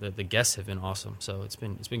the guests have been awesome. So it's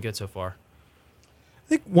been good so far. I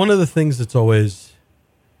think one of the things that's always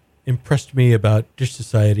impressed me about Dish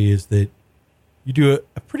Society is that you do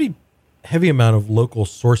a pretty heavy amount of local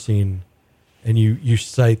sourcing, and you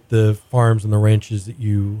cite the farms and the ranches that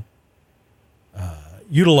you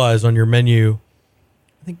utilize on your menu.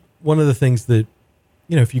 I think one of the things that,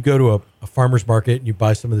 if you go to a farmer's market and you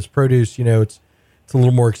buy some of this produce, it's a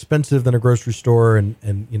little more expensive than a grocery store, and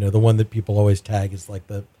the one that people always tag is like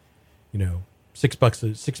the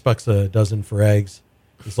 $6 a dozen for eggs.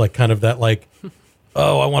 It's like kind of that like,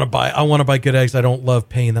 oh, I want to buy good eggs. I don't love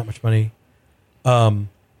paying that much money.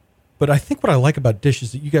 But I think what I like about Dish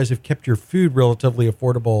is that you guys have kept your food relatively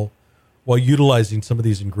affordable while utilizing some of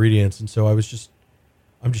these ingredients. And so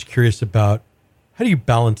I'm just curious about, how do you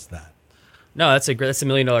balance that? No, that's a $1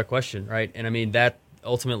 million question, right? And I mean, that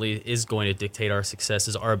ultimately is going to dictate our success,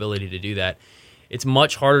 is our ability to do that. It's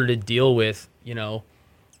much harder to deal with,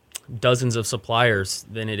 dozens of suppliers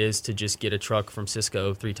than it is to just get a truck from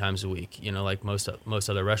Cisco 3 times a week, like most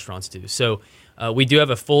other restaurants do. So we do have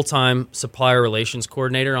a full-time supplier relations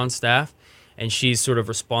coordinator on staff, and she's sort of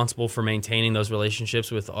responsible for maintaining those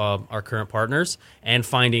relationships with our current partners and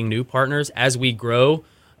finding new partners as we grow.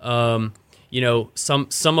 Some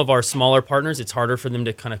of our smaller partners, it's harder for them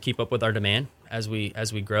to kind of keep up with our demand as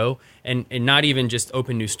we grow, and not even just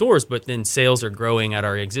open new stores, but then sales are growing at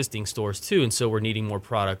our existing stores too, and so we're needing more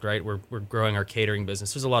product, right? We're growing our catering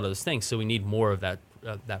business. There's a lot of those things, so we need more of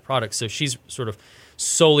that product. So she's sort of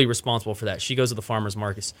solely responsible for that. She goes to the farmers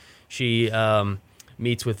markets. She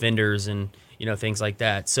meets with vendors and things like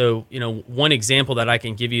that. So one example that I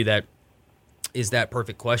can give you that is that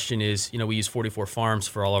perfect question is we use 44 Farms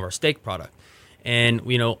for all of our steak product, and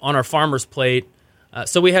on our farmer's plate.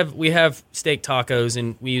 So we have steak tacos,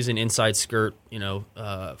 and we use an inside skirt,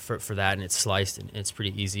 for that, and it's sliced, and it's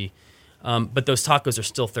pretty easy. But those tacos are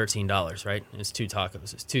still $13, right? And it's 2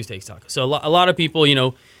 tacos, it's 2 steak tacos. So a lot of people,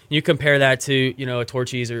 you compare that to a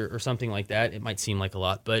Torchy's or something like that. It might seem like a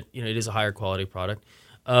lot, but it is a higher quality product.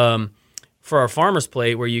 For our farmer's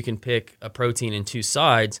plate, where you can pick a protein and 2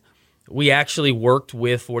 sides, we actually worked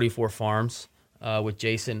with 44 Farms. With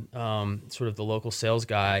Jason, sort of the local sales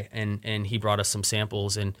guy, and he brought us some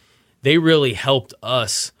samples, and they really helped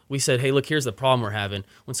us. We said, hey, look, here's the problem we're having.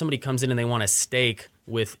 When somebody comes in and they want a steak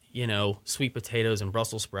with, sweet potatoes and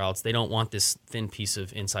Brussels sprouts, they don't want this thin piece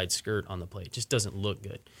of inside skirt on the plate. It just doesn't look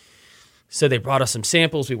good. So they brought us some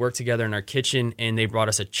samples. We worked together in our kitchen, and they brought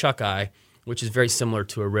us a chuck eye, which is very similar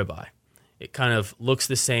to a ribeye. It kind of looks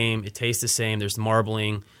the same. It tastes the same. There's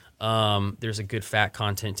marbling. There's a good fat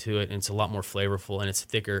content to it, and it's a lot more flavorful, and it's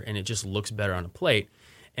thicker, and it just looks better on a plate.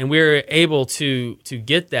 And we were able to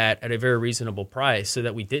get that at a very reasonable price, so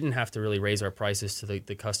that we didn't have to really raise our prices to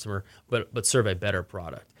the customer, but serve a better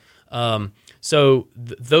product. So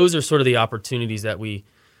those are sort of the opportunities that we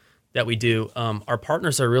do. Our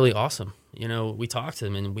partners are really awesome. We talk to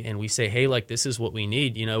them, and we say, hey, like, this is what we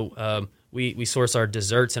need. We source our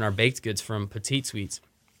desserts and our baked goods from Petite Sweets.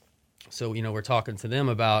 So, we're talking to them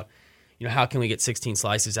about, how can we get 16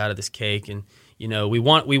 slices out of this cake? And, we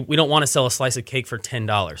don't want to sell a slice of cake for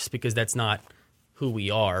 $10, because that's not who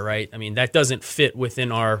we are, right? I mean, that doesn't fit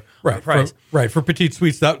within our price. For Petite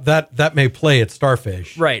Sweets, that may play at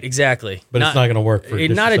Starfish. Right, exactly. But it's not going to work for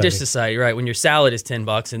not a dish society, right? When your salad is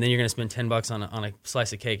 $10 and then you're going to spend $10 on a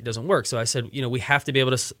slice of cake, it doesn't work. So I said, we have to be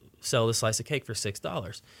able to sell this slice of cake for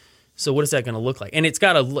 $6. So what is that going to look like? And it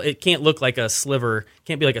can't look like a sliver,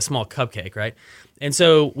 can't be like a small cupcake, right? And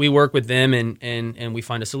so we work with them and we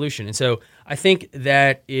find a solution. And so I think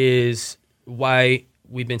that is why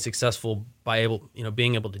we've been successful by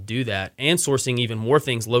being able to do that, and sourcing even more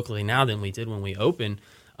things locally now than we did when we opened,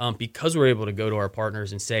 because we're able to go to our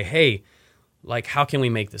partners and say, hey, like, how can we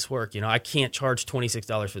make this work? I can't charge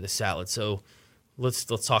 $26 for this salad, so let's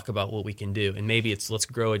talk about what we can do. And maybe it's, let's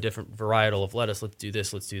grow a different varietal of lettuce. Let's do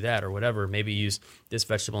this, let's do that, or whatever. Maybe use this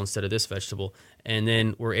vegetable instead of this vegetable. And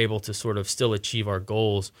then we're able to sort of still achieve our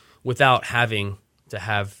goals without having to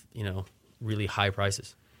have, really high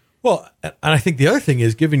prices. Well, and I think the other thing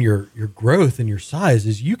is, given your growth and your size,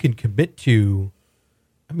 is you can commit to,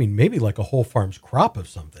 maybe like a whole farm's crop of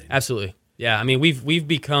something. Absolutely. Yeah. We've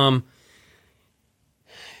become,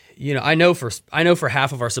 I know for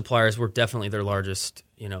half of our suppliers, we're definitely their largest,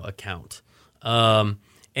 account.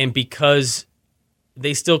 And because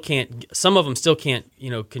they still can't, some of them still can't,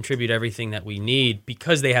 contribute everything that we need,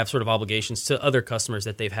 because they have sort of obligations to other customers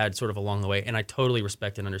that they've had sort of along the way. And I totally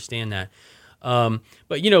respect and understand that.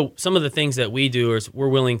 But some of the things that we do is we're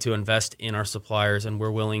willing to invest in our suppliers, and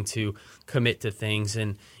we're willing to commit to things.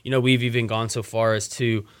 And, we've even gone so far as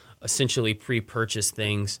to essentially pre-purchase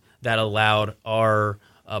things that allowed our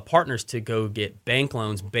partners to go get bank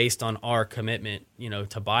loans based on our commitment,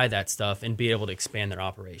 to buy that stuff and be able to expand their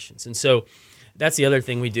operations. And so that's the other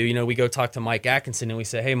thing we do. We go talk to Mike Atkinson and we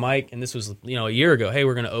say, hey, Mike, and this was, a year ago, hey,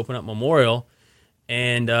 we're going to open up Memorial.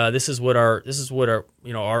 And this is what our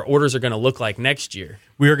our orders are going to look like next year.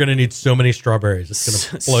 We are going to need so many strawberries. It's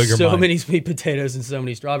going to blow your mind. So many sweet potatoes and so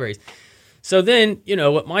many strawberries. So then,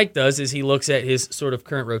 what Mike does is he looks at his sort of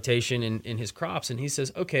current rotation in his crops, and he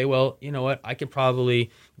says, okay, well, you know what? I could probably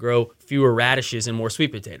grow fewer radishes and more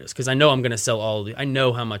sweet potatoes, because I know I'm going to sell I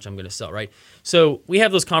know how much I'm going to sell, right? So we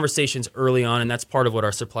have those conversations early on, and that's part of what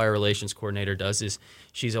our supplier relations coordinator does, is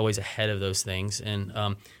she's always ahead of those things. And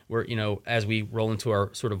we're, as we roll into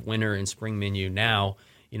our sort of winter and spring menu now,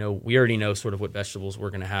 we already know sort of what vegetables we're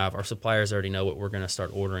going to have. Our suppliers already know what we're going to start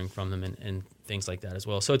ordering from them, and things like that as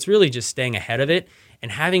well. So it's really just staying ahead of it and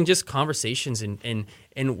having just conversations, and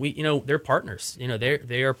we, they're partners.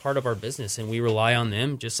 They are part of our business, and we rely on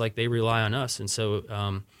them just like they rely on us. And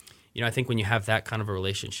so, I think when you have that kind of a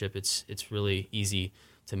relationship, it's really easy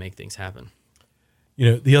to make things happen.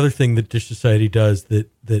 The other thing that Dish Society does that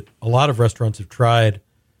a lot of restaurants have tried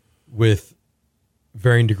with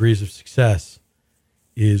varying degrees of success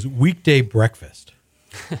is weekday breakfast.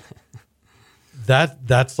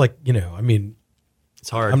 That's like, It's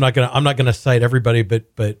hard. I'm not gonna cite everybody,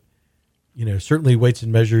 but certainly Weights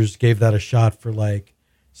and Measures gave that a shot for like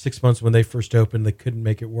 6 months when they first opened. They couldn't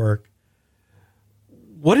make it work.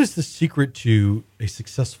 What is the secret to a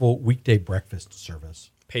successful weekday breakfast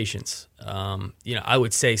service? Patience. I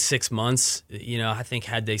would say 6 months. I think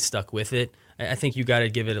had they stuck with it, I think you got to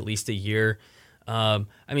give it at least a year.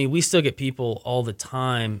 We still get people all the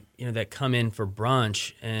time, that come in for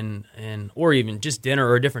brunch and or even just dinner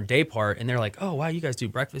or a different day part, and they're like, "Oh, wow, you guys do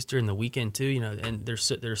breakfast during the weekend too," and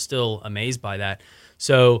they're still amazed by that.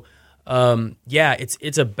 So,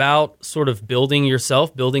 it's about sort of building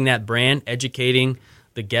yourself, building that brand, educating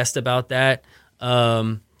the guest about that.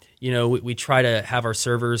 We try to have our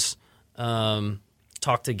servers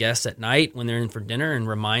talk to guests at night when they're in for dinner and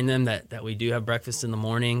remind them that we do have breakfast in the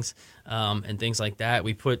mornings, and things like that.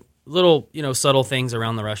 We put little, subtle things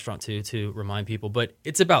around the restaurant too to remind people, but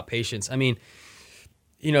it's about patience.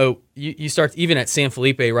 You start even at San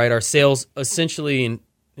Felipe, right? Our sales essentially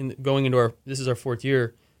in going into this is our 4th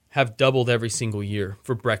year, have doubled every single year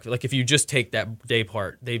for breakfast. Like if you just take that day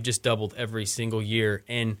part, they've just doubled every single year.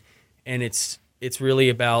 And it's really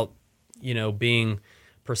about, being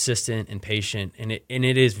persistent and patient. And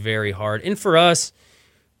it is very hard. And for us,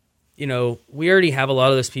 we already have a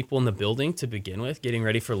lot of those people in the building to begin with, getting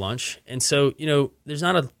ready for lunch. And so, there's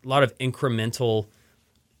not a lot of incremental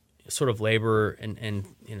sort of labor and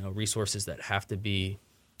resources that have to be,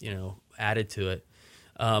 added to it.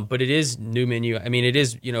 But it is new menu. It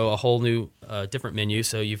is, a whole new, different menu.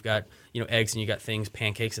 So you've got, eggs and you got things,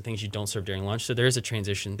 pancakes and things you don't serve during lunch. So there is a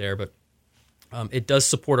transition there, but it does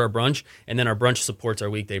support our brunch, and then our brunch supports our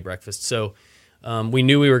weekday breakfast. So we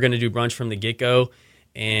knew we were going to do brunch from the get-go.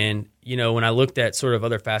 And, when I looked at sort of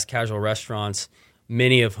other fast casual restaurants,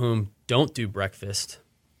 many of whom don't do breakfast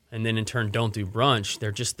and then in turn don't do brunch,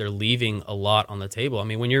 they're leaving a lot on the table.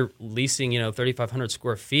 When you're leasing, 3,500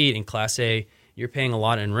 square feet in Class A, you're paying a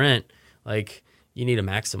lot in rent. Like, you need to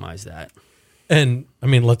maximize that. And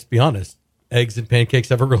let's be honest, eggs and pancakes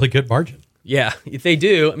have a really good margin. Yeah, they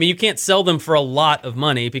do. You can't sell them for a lot of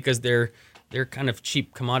money because they're kind of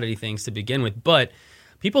cheap commodity things to begin with. But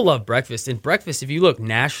people love breakfast. And breakfast, if you look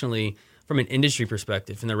nationally from an industry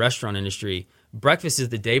perspective, from the restaurant industry, breakfast is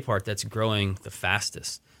the day part that's growing the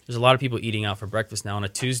fastest. There's a lot of people eating out for breakfast now on a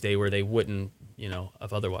Tuesday where they wouldn't,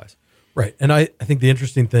 have otherwise. Right. And I think the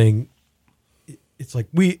interesting thing, it's like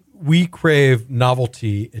we crave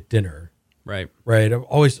novelty at dinner. Right. Right. I'm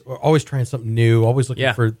always trying something new, always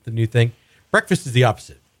looking for the new thing. Breakfast is the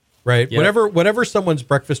opposite. Right. Yep. Whatever someone's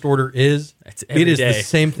breakfast order is, it is the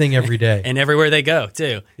same thing every day. And everywhere they go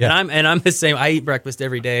too. Yeah. And I'm the same. I eat breakfast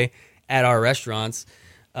every day at our restaurants.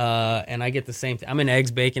 And I get the same thing. I'm an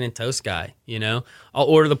eggs, bacon, and toast guy. I'll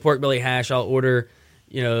order the pork belly hash. I'll order,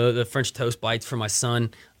 the French toast bites for my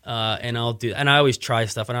son. And I always try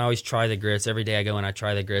stuff, and I always try the grits. Every day I go and I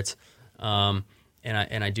try the grits.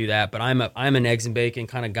 And I do that, but I'm an eggs and bacon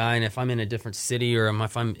kind of guy, and if I'm in a different city or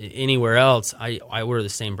if I'm anywhere else, I order the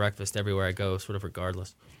same breakfast everywhere I go, sort of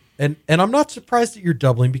regardless. And I'm not surprised that you're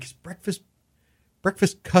doubling, because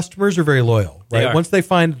breakfast customers are very loyal, right? They are. Once they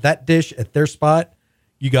find that dish at their spot,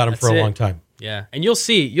 you got them for a long time. Yeah, and you'll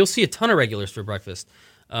see a ton of regulars for breakfast.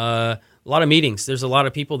 A lot of meetings. There's a lot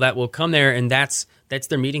of people that will come there, and that's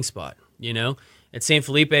their meeting spot. At San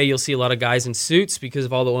Felipe, you'll see a lot of guys in suits because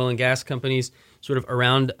of all the oil and gas companies sort of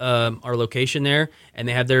around our location there, and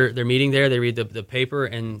they have their meeting there. They read the paper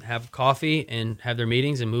and have coffee and have their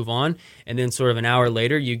meetings and move on. And then sort of an hour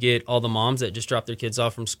later, you get all the moms that just drop their kids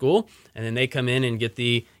off from school, and then they come in and get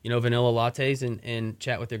the vanilla lattes and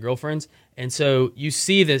chat with their girlfriends. And so you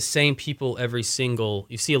see the same people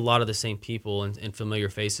you see a lot of the same people and familiar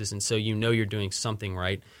faces, and so you're doing something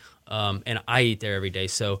right. And I eat there every day,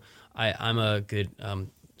 so I'm a good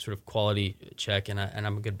sort of quality check, and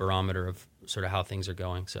I'm a good barometer of sort of how things are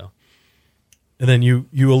going. So, and then you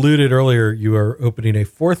alluded earlier, you are opening a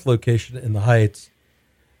 4th location in the Heights.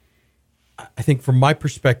 I think from my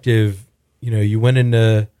perspective, you went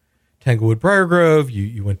into Tanglewood, Briar Grove,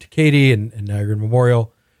 you went to Katy, and now you're in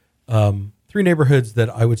Memorial. 3 neighborhoods that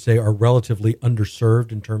I would say are relatively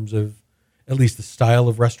underserved in terms of at least the style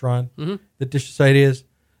of restaurant that Dish Society is.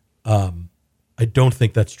 I don't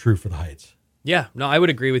think that's true for the Heights. Yeah, no, I would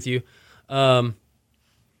agree with you.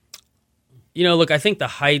 Look, I think the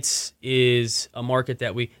Heights is a market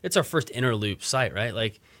that it's our first inner loop site, right?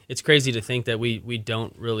 Like, it's crazy to think that we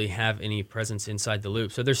don't really have any presence inside the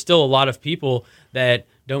loop. So there's still a lot of people that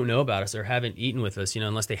don't know about us or haven't eaten with us,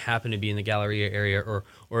 unless they happen to be in the Galleria area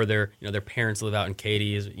or their parents live out in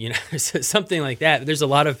Katy, something like that. There's a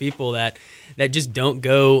lot of people that just don't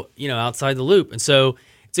go, outside the loop. And so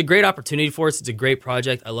it's a great opportunity for us. It's a great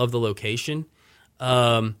project. I love the location.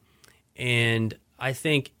 And I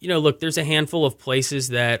think, look, there's a handful of places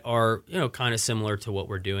that are, kind of similar to what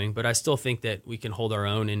we're doing, but I still think that we can hold our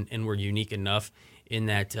own and we're unique enough in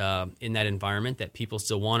that environment that people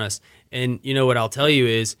still want us. And what I'll tell you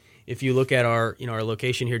is, if you look at our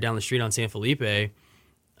location here down the street on San Felipe,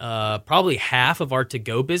 probably half of our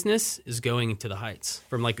to-go business is going to the Heights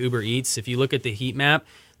from like Uber Eats. If you look at the heat map,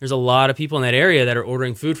 there's a lot of people in that area that are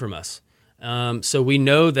ordering food from us. So we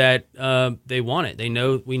know that they want it.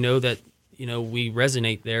 We know that we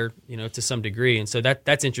resonate there, to some degree, and so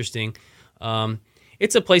that's interesting.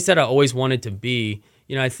 It's a place that I always wanted to be.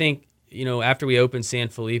 I think after we opened San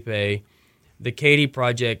Felipe, the Katy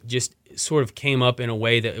project just sort of came up in a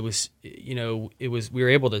way that it was we were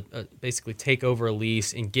able to basically take over a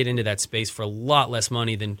lease and get into that space for a lot less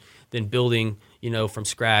money than building from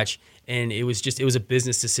scratch. And it was a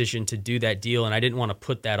business decision to do that deal, and I didn't want to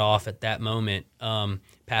put that off at that moment,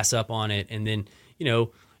 pass up on it, and then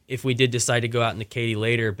if we did decide to go out into Katy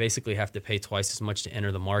later, basically have to pay twice as much to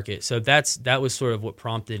enter the market. So that was sort of what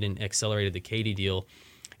prompted and accelerated the Katy deal.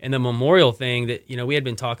 And the Memorial thing that we had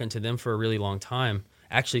been talking to them for a really long time,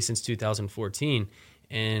 actually since 2014,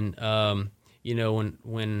 and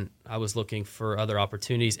when I was looking for other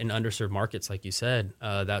opportunities in underserved markets, like you said,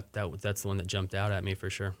 that's the one that jumped out at me for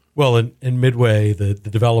sure. Well, in Midway, the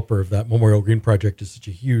developer of that Memorial Green project is such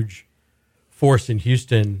a huge force in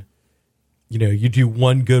Houston. You do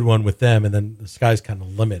one good one with them, and then the sky's kind of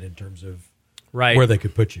the limit in terms of where they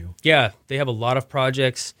could put you. Yeah, they have a lot of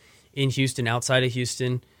projects in Houston, outside of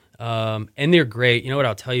Houston, and they're great. What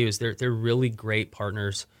I'll tell you is they're really great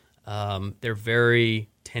partners. They're very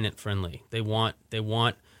tenant friendly. They want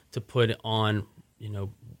to put on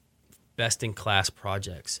best in class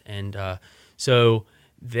projects, and so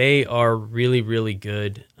they are really, really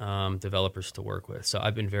good developers to work with. So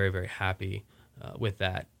I've been very, very happy with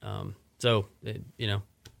that. And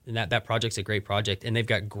that project's a great project, and they've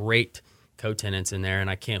got great co-tenants in there, and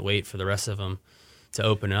I can't wait for the rest of them to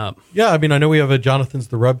open up. Yeah, I know we have a Jonathan's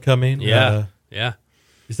The Rub coming. Yeah.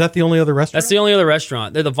 Is that the only other restaurant? That's the only other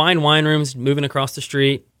restaurant. They're the Vine Wine Room's moving across the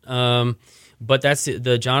street, but that's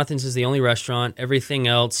the Jonathan's is the only restaurant. Everything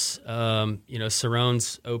else,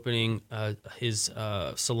 Sarone's opening his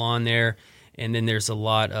salon there, and then there's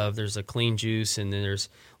a Clean Juice, and then there's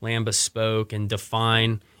Lamb Bespoke, and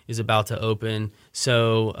Define is about to open.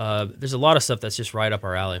 So there's a lot of stuff that's just right up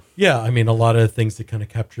our alley. Yeah, a lot of things that kind of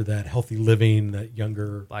capture that healthy living, that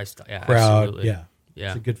younger lifestyle crowd. Absolutely. Yeah.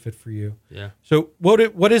 It's a good fit for you. Yeah. So what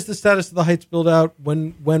is the status of the Heights build out?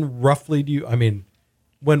 When roughly do you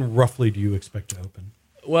expect to open?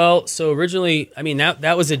 Well, so originally,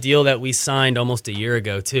 that was a deal that we signed almost a year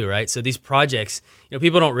ago too, right? So these projects,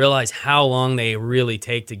 people don't realize how long they really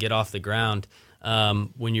take to get off the ground.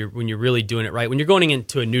 When you're really doing it right, when you're going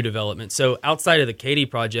into a new development. So outside of the Katy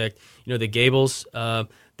project, the Gables,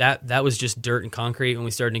 that was just dirt and concrete when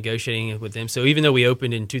we started negotiating with them. So even though we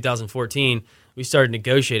opened in 2014, we started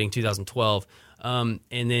negotiating 2012. And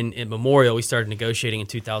then at Memorial, we started negotiating in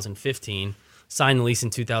 2015, signed the lease in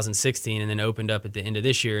 2016, and then opened up at the end of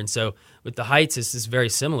this year. And so with the Heights, this is very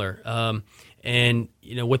similar. And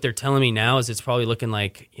what they're telling me now is it's probably looking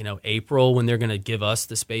like April when they're going to give us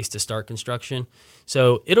the space to start construction.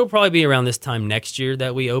 So it'll probably be around this time next year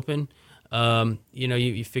that we open.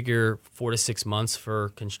 You figure 4 to 6 months for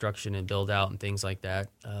construction and build out and things like that.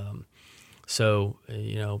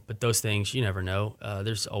 But those things you never know.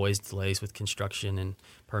 There's always delays with construction and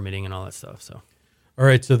permitting and all that stuff. So, all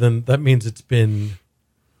right. So then that means it's been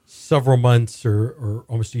several months or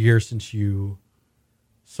almost a year since you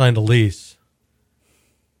signed a lease.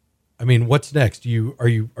 What's next? Are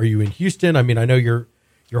you in Houston? I know your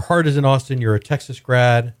heart is in Austin. You're a Texas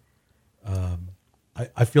grad.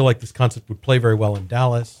 I feel like this concept would play very well in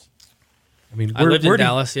Dallas. I lived in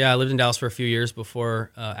Dallas. Yeah, I lived in Dallas for a few years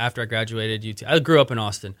before, after I graduated UT. I grew up in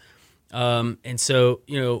Austin. And so,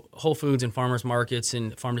 Whole Foods and farmers markets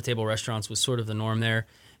and farm-to-table restaurants was sort of the norm there.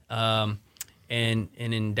 And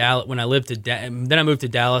in Dallas, when I then I moved to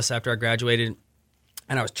Dallas after I graduated,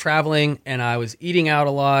 and I was traveling and I was eating out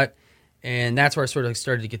a lot. And that's where I sort of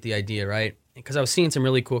started to get the idea, right? Because I was seeing some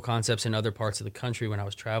really cool concepts in other parts of the country when I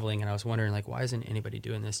was traveling, and I was wondering, why isn't anybody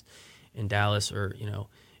doing this in Dallas or,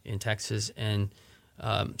 in Texas? And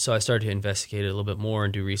so I started to investigate it a little bit more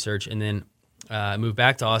and do research. And then I moved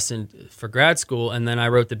back to Austin for grad school, and then I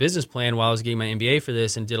wrote the business plan while I was getting my MBA for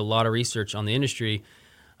this and did a lot of research on the industry.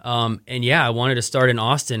 I wanted to start in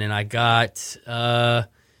Austin, and I got...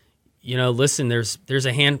 listen, there's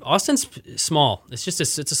a Austin's small. It's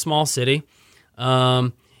a small city.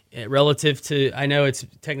 relative to, I know it's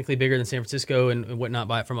technically bigger than San Francisco and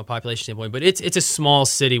whatnot from a population standpoint, but it's a small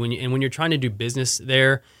city when you're trying to do business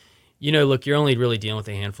there. Look, you're only really dealing with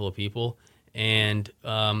a handful of people, and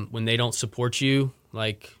when they don't support you,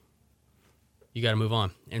 like, you got to move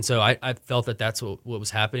on. And so I felt that that's what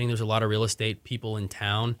was happening. There's a lot of real estate people in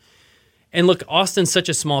town, and look, Austin's such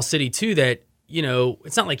a small city too that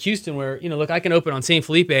it's not like Houston where look, I can open on St.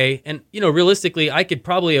 Felipe, and realistically, I could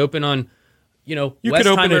probably open on. You could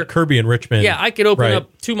open at Kirby and Richmond. Yeah, I could open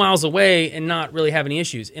up 2 miles away and not really have any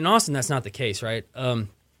issues. In Austin, that's not the case, right?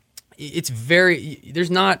 It's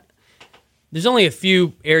there's only a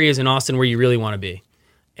few areas in Austin where you really want to be,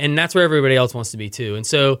 and that's where everybody else wants to be too. And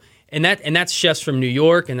so, and that's chefs from New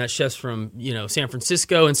York, and that's chefs from San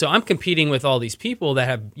Francisco, and so I'm competing with all these people that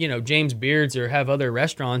have James Beards or have other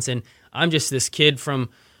restaurants, and I'm just this kid from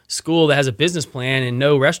school that has a business plan and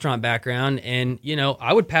no restaurant background, and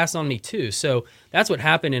I would pass on me too. So that's what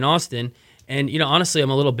happened in Austin, and honestly, I'm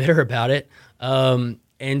a little bitter about it.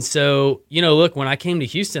 And so look, when I came to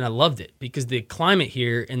Houston, I loved it because the climate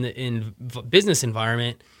here in the business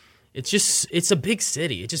environment, it's a big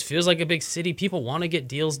city. It just feels like a big city. People want to get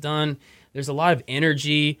deals done. There's a lot of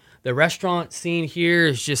energy. The restaurant scene here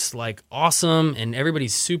is just like awesome, and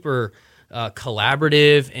everybody's super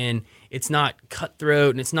collaborative, and it's not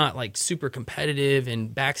cutthroat, and it's not like super competitive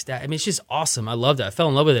and backstab. I mean, it's just awesome. I loved it. I fell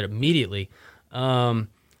in love with it immediately. And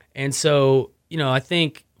so, I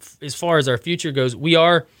think as far as our future goes, we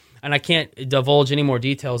are, and I can't divulge any more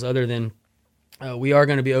details other than we are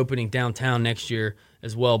going to be opening downtown next year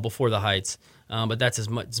as well before the Heights. But that's as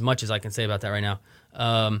much as I can say about that right now.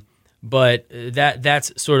 But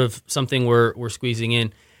that's sort of something we're squeezing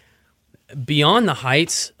in. Beyond the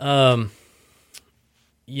Heights, that'll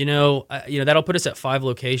put us at 5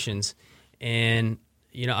 locations, and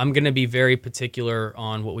I'm going to be very particular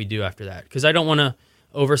on what we do after that because I don't want to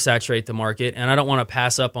oversaturate the market, and I don't want to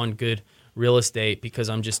pass up on good real estate because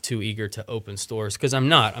I'm just too eager to open stores, because I'm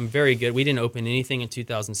not. I'm very good. We didn't open anything in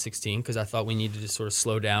 2016 because I thought we needed to sort of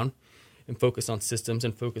slow down and focus on systems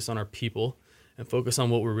and focus on our people and focus on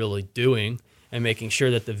what we're really doing and making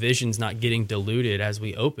sure that the vision's not getting diluted as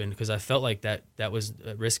we open, because I felt like that was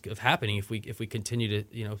a risk of happening if we continue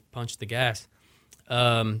to punch the gas.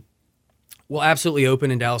 We'll absolutely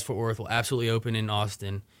open in Dallas-Fort Worth. We'll absolutely open in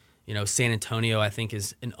Austin. San Antonio, I think,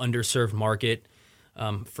 is an underserved market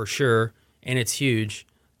for sure, and it's huge.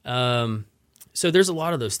 So there's a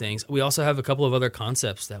lot of those things. We also have a couple of other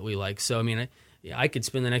concepts that we like. So, I mean, I could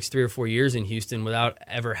spend the next 3 or 4 years in Houston without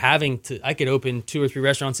ever having to. I could open 2 or 3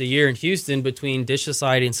 restaurants a year in Houston between Dish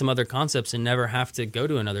Society and some other concepts and never have to go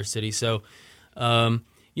to another city. So,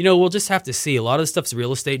 we'll just have to see. A lot of the stuff's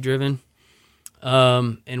real estate driven.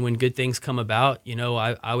 And when good things come about,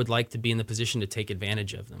 I would like to be in the position to take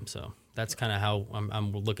advantage of them. So that's kind of how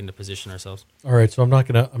I'm looking to position ourselves. All right. So I'm not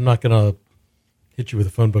gonna hit you with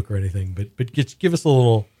a phone book or anything, but just give us a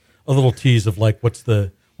little tease of like what's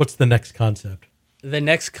the next concept. The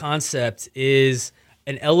next concept is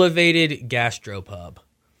an elevated gastropub.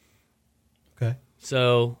 Okay.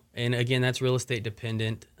 So, and again, that's real estate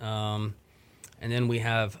dependent. And then we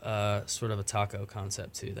have sort of a taco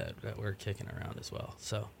concept too that we're kicking around as well.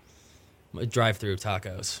 So, drive-through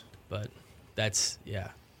tacos, but that's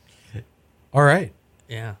All right.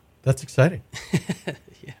 Yeah. That's exciting.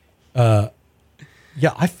 Yeah.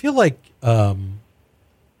 Yeah, I feel like elevated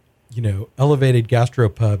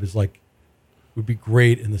gastropub is like would be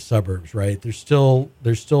great in the suburbs, right? There's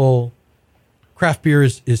still craft beer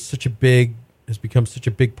has become such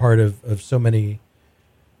a big part of so many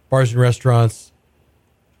bars and restaurants.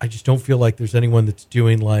 I just don't feel like there's anyone that's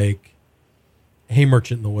doing like Hay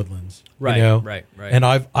Merchant in the Woodlands. Right, you know? right. And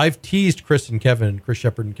I've teased Chris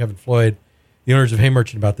Shepard and Kevin Floyd, the owners of Hay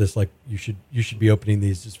Merchant, about this. Like you should be opening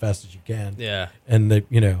these as fast as you can. Yeah. And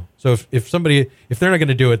so if they're not going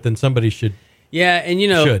to do it, then somebody should. Yeah,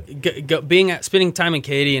 and spending time in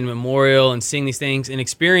Katy and Memorial and seeing these things and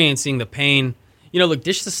experiencing the pain. Look,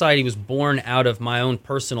 Dish Society was born out of my own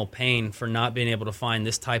personal pain for not being able to find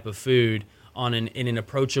this type of food in an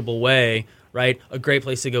approachable way, right? A great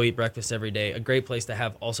place to go eat breakfast every day, a great place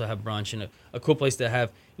to also have brunch, and a cool place to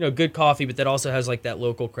have good coffee, but that also has like that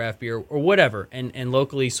local craft beer or whatever, and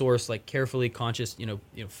locally sourced, like carefully conscious,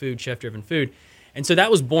 food, chef-driven food. And so that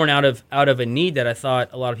was born out of a need that I thought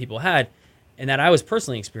a lot of people had, and that I was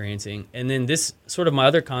personally experiencing. And then this sort of my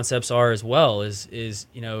other concepts are as well is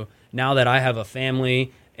now that I have a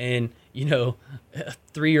family and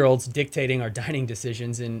 3-year-olds dictating our dining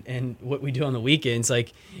decisions and what we do on the weekends,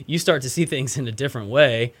 like you start to see things in a different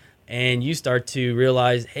way, and you start to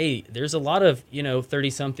realize, hey, there's a lot of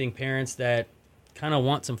 30-something parents that kind of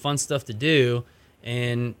want some fun stuff to do,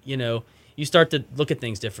 and you start to look at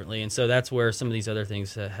things differently, and so that's where some of these other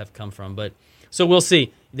things have come from. But so we'll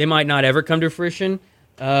see. They might not ever come to fruition.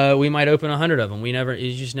 We might open 100 of them.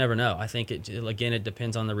 You just never know. I think it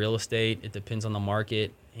depends on the real estate. It depends on the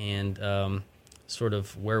market and sort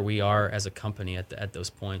of where we are as a company at those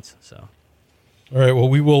points. So, all right. Well,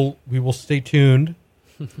 we will stay tuned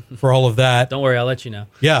for all of that. Don't worry, I'll let you know.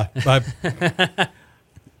 Yeah.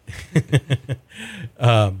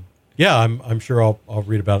 I'm sure I'll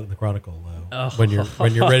read about it in the Chronicle when you're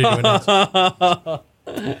ready to announce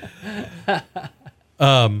it.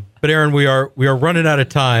 But Aaron, we are running out of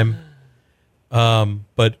time.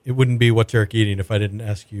 But it wouldn't be What's Eric Eating if I didn't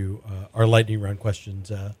ask you our lightning round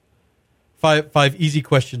questions. Five easy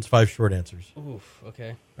questions, 5 short answers. Oof.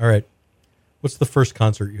 Okay. All right. What's the first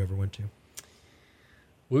concert you ever went to?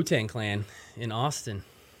 Wu-Tang Clan in Austin.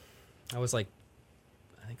 I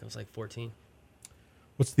think I was like 14.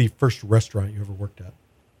 What's the first restaurant you ever worked at?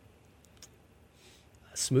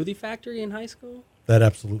 A Smoothie Factory in high school? That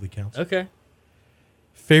absolutely counts. Okay.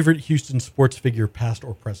 Favorite Houston sports figure, past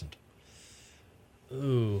or present?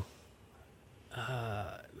 Ooh.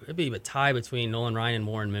 It'd be a tie between Nolan Ryan and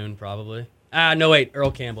Warren Moon, probably. No, wait.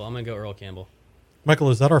 Earl Campbell. I'm going to go Earl Campbell.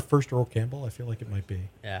 Michael, is that our first Earl Campbell? I feel like it might be.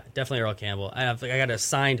 Yeah, definitely Earl Campbell. I got a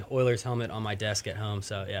signed Oilers helmet on my desk at home,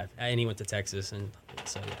 so yeah. And he went to Texas, and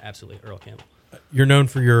so yeah, absolutely Earl Campbell. You're known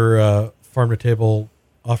for your farm-to-table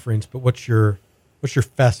offerings, but what's your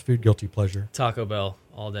fast food guilty pleasure? Taco Bell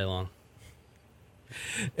all day long.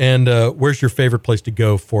 And where's your favorite place to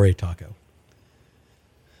go for a taco?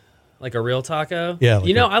 Like a real taco? Yeah.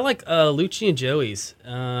 I like Lucci and Joey's.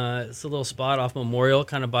 It's a little spot off Memorial,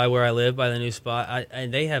 kind of by where I live, by the new spot.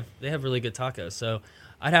 They have really good tacos. So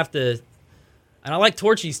I'd have to, and I like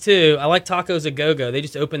Torchy's too. I like Tacos A Go-Go. They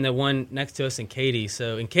just opened the one next to us in Katy.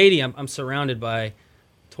 So in Katy, I'm surrounded by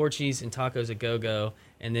Torchy's and Tacos A Go-Go,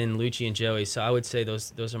 and then Lucci and Joey's. So I would say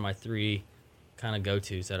those are my 3 kind of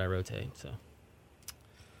go-tos that I rotate. So,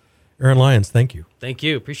 Aaron Lyons, thank you. Thank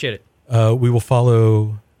you. Appreciate it. We will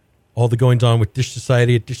follow all the goings on with Dish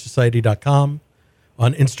Society at dishsociety.com,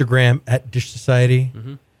 on Instagram at Dish Society.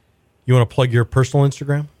 Mm-hmm. You want to plug your personal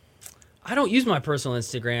Instagram? I don't use my personal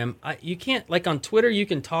Instagram. You can't, like on Twitter, you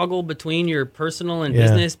can toggle between your personal and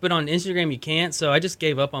business, but on Instagram you can't. So I just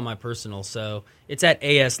gave up on my personal. So it's at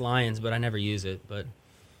AS Lyons, but I never use it. But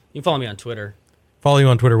you can follow me on Twitter. Follow you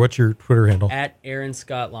on Twitter. What's your Twitter handle? At Aaron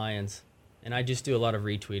Scott Lyons. And I just do a lot of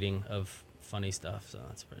retweeting of funny stuff. So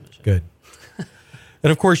that's pretty much it. Good. And,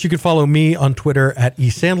 of course, you can follow me on Twitter at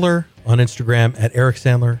eSandler, on Instagram at Eric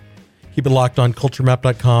Sandler. Keep it locked on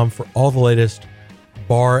culturemap.com for all the latest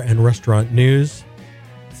bar and restaurant news.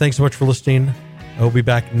 Thanks so much for listening. I will be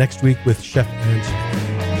back next week with Chef Aaron Smith.